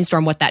kind of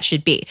brainstorm what that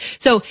should be.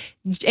 So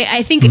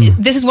I think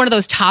this is one of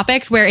those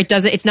topics where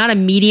it's not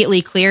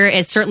immediately clear.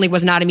 It certainly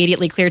was not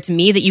immediately clear to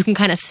me that you can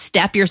kind of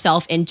step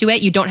yourself into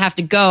it. You don't have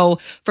to go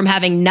from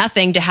having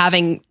nothing to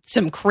having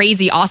some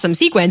crazy awesome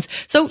sequence.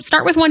 So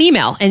start with one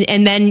email,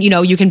 and then,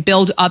 you can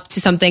build up to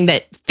something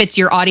that fits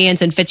your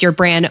audience and fits your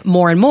brand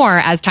more and more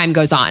as time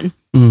goes on.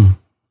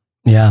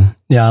 Yeah,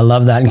 I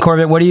love that. And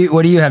Corbett, what do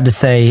you have to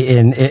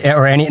say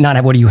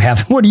what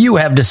do you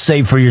have to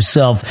say for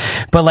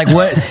yourself? But like,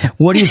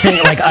 what do you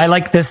think? Like, I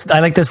like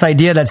this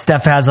idea that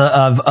Steph has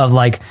of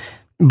like,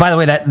 by the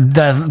way, that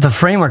the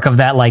framework of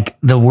that, like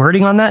the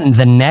wording on that and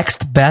the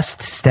next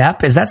best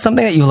step, is that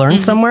something that you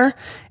learned somewhere?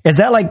 Is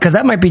that like, cause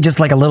that might be just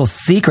like a little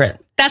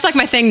secret. That's like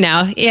my thing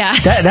now. Yeah.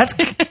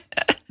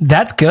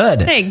 That's good.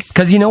 Thanks.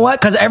 Because you know what?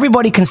 Because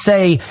everybody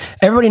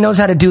knows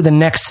how to do the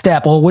next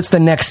step. Well, what's the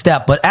next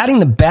step? But adding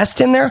the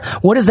best in there,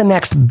 what is the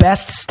next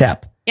best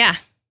step? Yeah.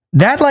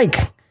 That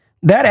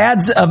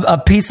adds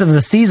a piece of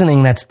the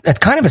seasoning that's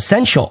kind of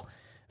essential,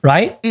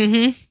 right?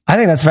 Mm-hmm. I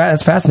think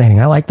that's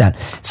fascinating. I like that.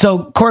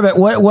 So Corbett,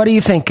 what do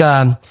you think?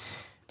 I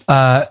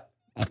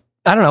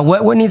don't know.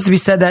 What needs to be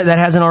said that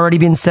hasn't already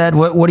been said?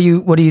 What are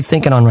you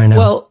thinking on right now?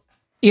 Well,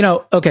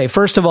 okay,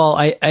 first of all,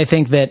 I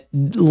think that,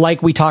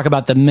 like we talk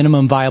about the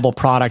minimum viable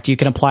product, you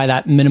can apply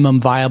that minimum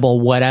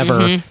viable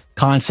whatever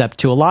concept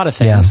to a lot of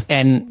things. Yeah.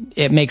 And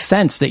it makes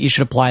sense that you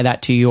should apply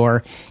that to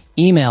your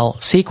email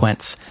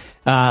sequence.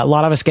 A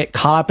lot of us get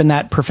caught up in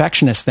that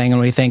perfectionist thing, and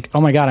we think,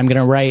 oh my God, I'm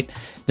going to write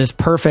this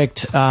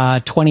perfect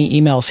 20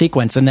 email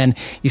sequence. And then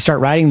you start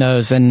writing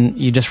those and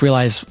you just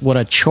realize what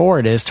a chore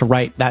it is to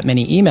write that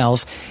many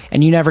emails,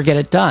 and you never get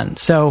it done.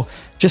 So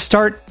just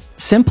start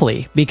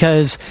simply,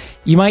 because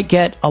you might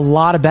get a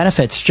lot of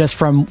benefits just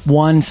from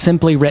one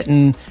simply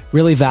written,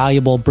 really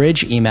valuable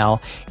bridge email.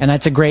 And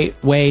that's a great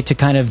way to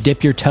kind of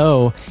dip your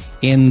toe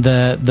in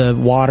the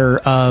water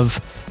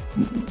of,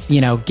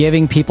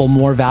 giving people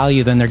more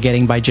value than they're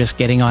getting by just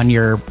getting on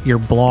your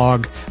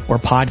blog or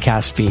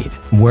podcast feed.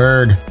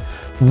 Word.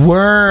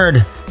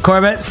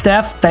 Corbett,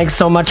 Steph, thanks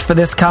so much for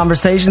this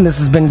conversation. This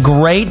has been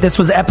great. This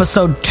was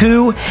episode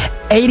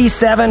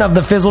 287 of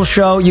The Fizzle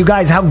Show. You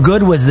guys, how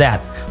good was that?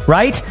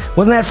 Right?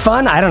 Wasn't that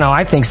fun? I don't know.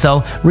 I think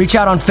so. Reach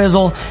out on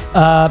Fizzle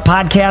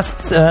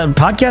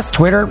podcast,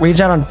 Twitter.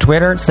 Reach out on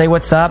Twitter. Say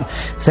what's up.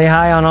 Say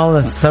hi on all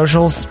the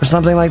socials or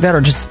something like that.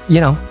 Or just,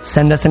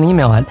 send us an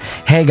email at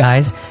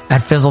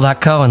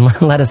heyguys@fizzle.co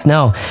and let us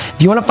know. If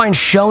you want to find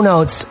show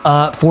notes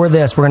for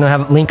this, we're going to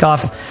have a link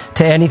off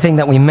to anything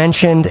that we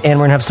mentioned, and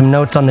we're going to have some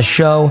notes on the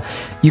show show,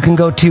 you can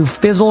go to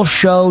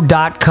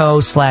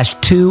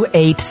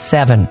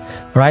fizzleshow.co/287. All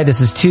right,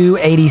 this is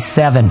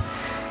 287.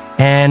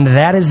 And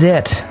that is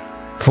it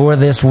for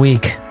this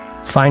week.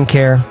 Find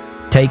care,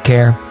 take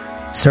care,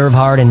 serve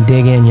hard, and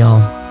dig in,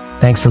 y'all.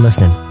 Thanks for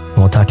listening. And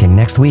we'll talk to you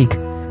next week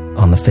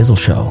on The Fizzle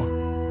Show.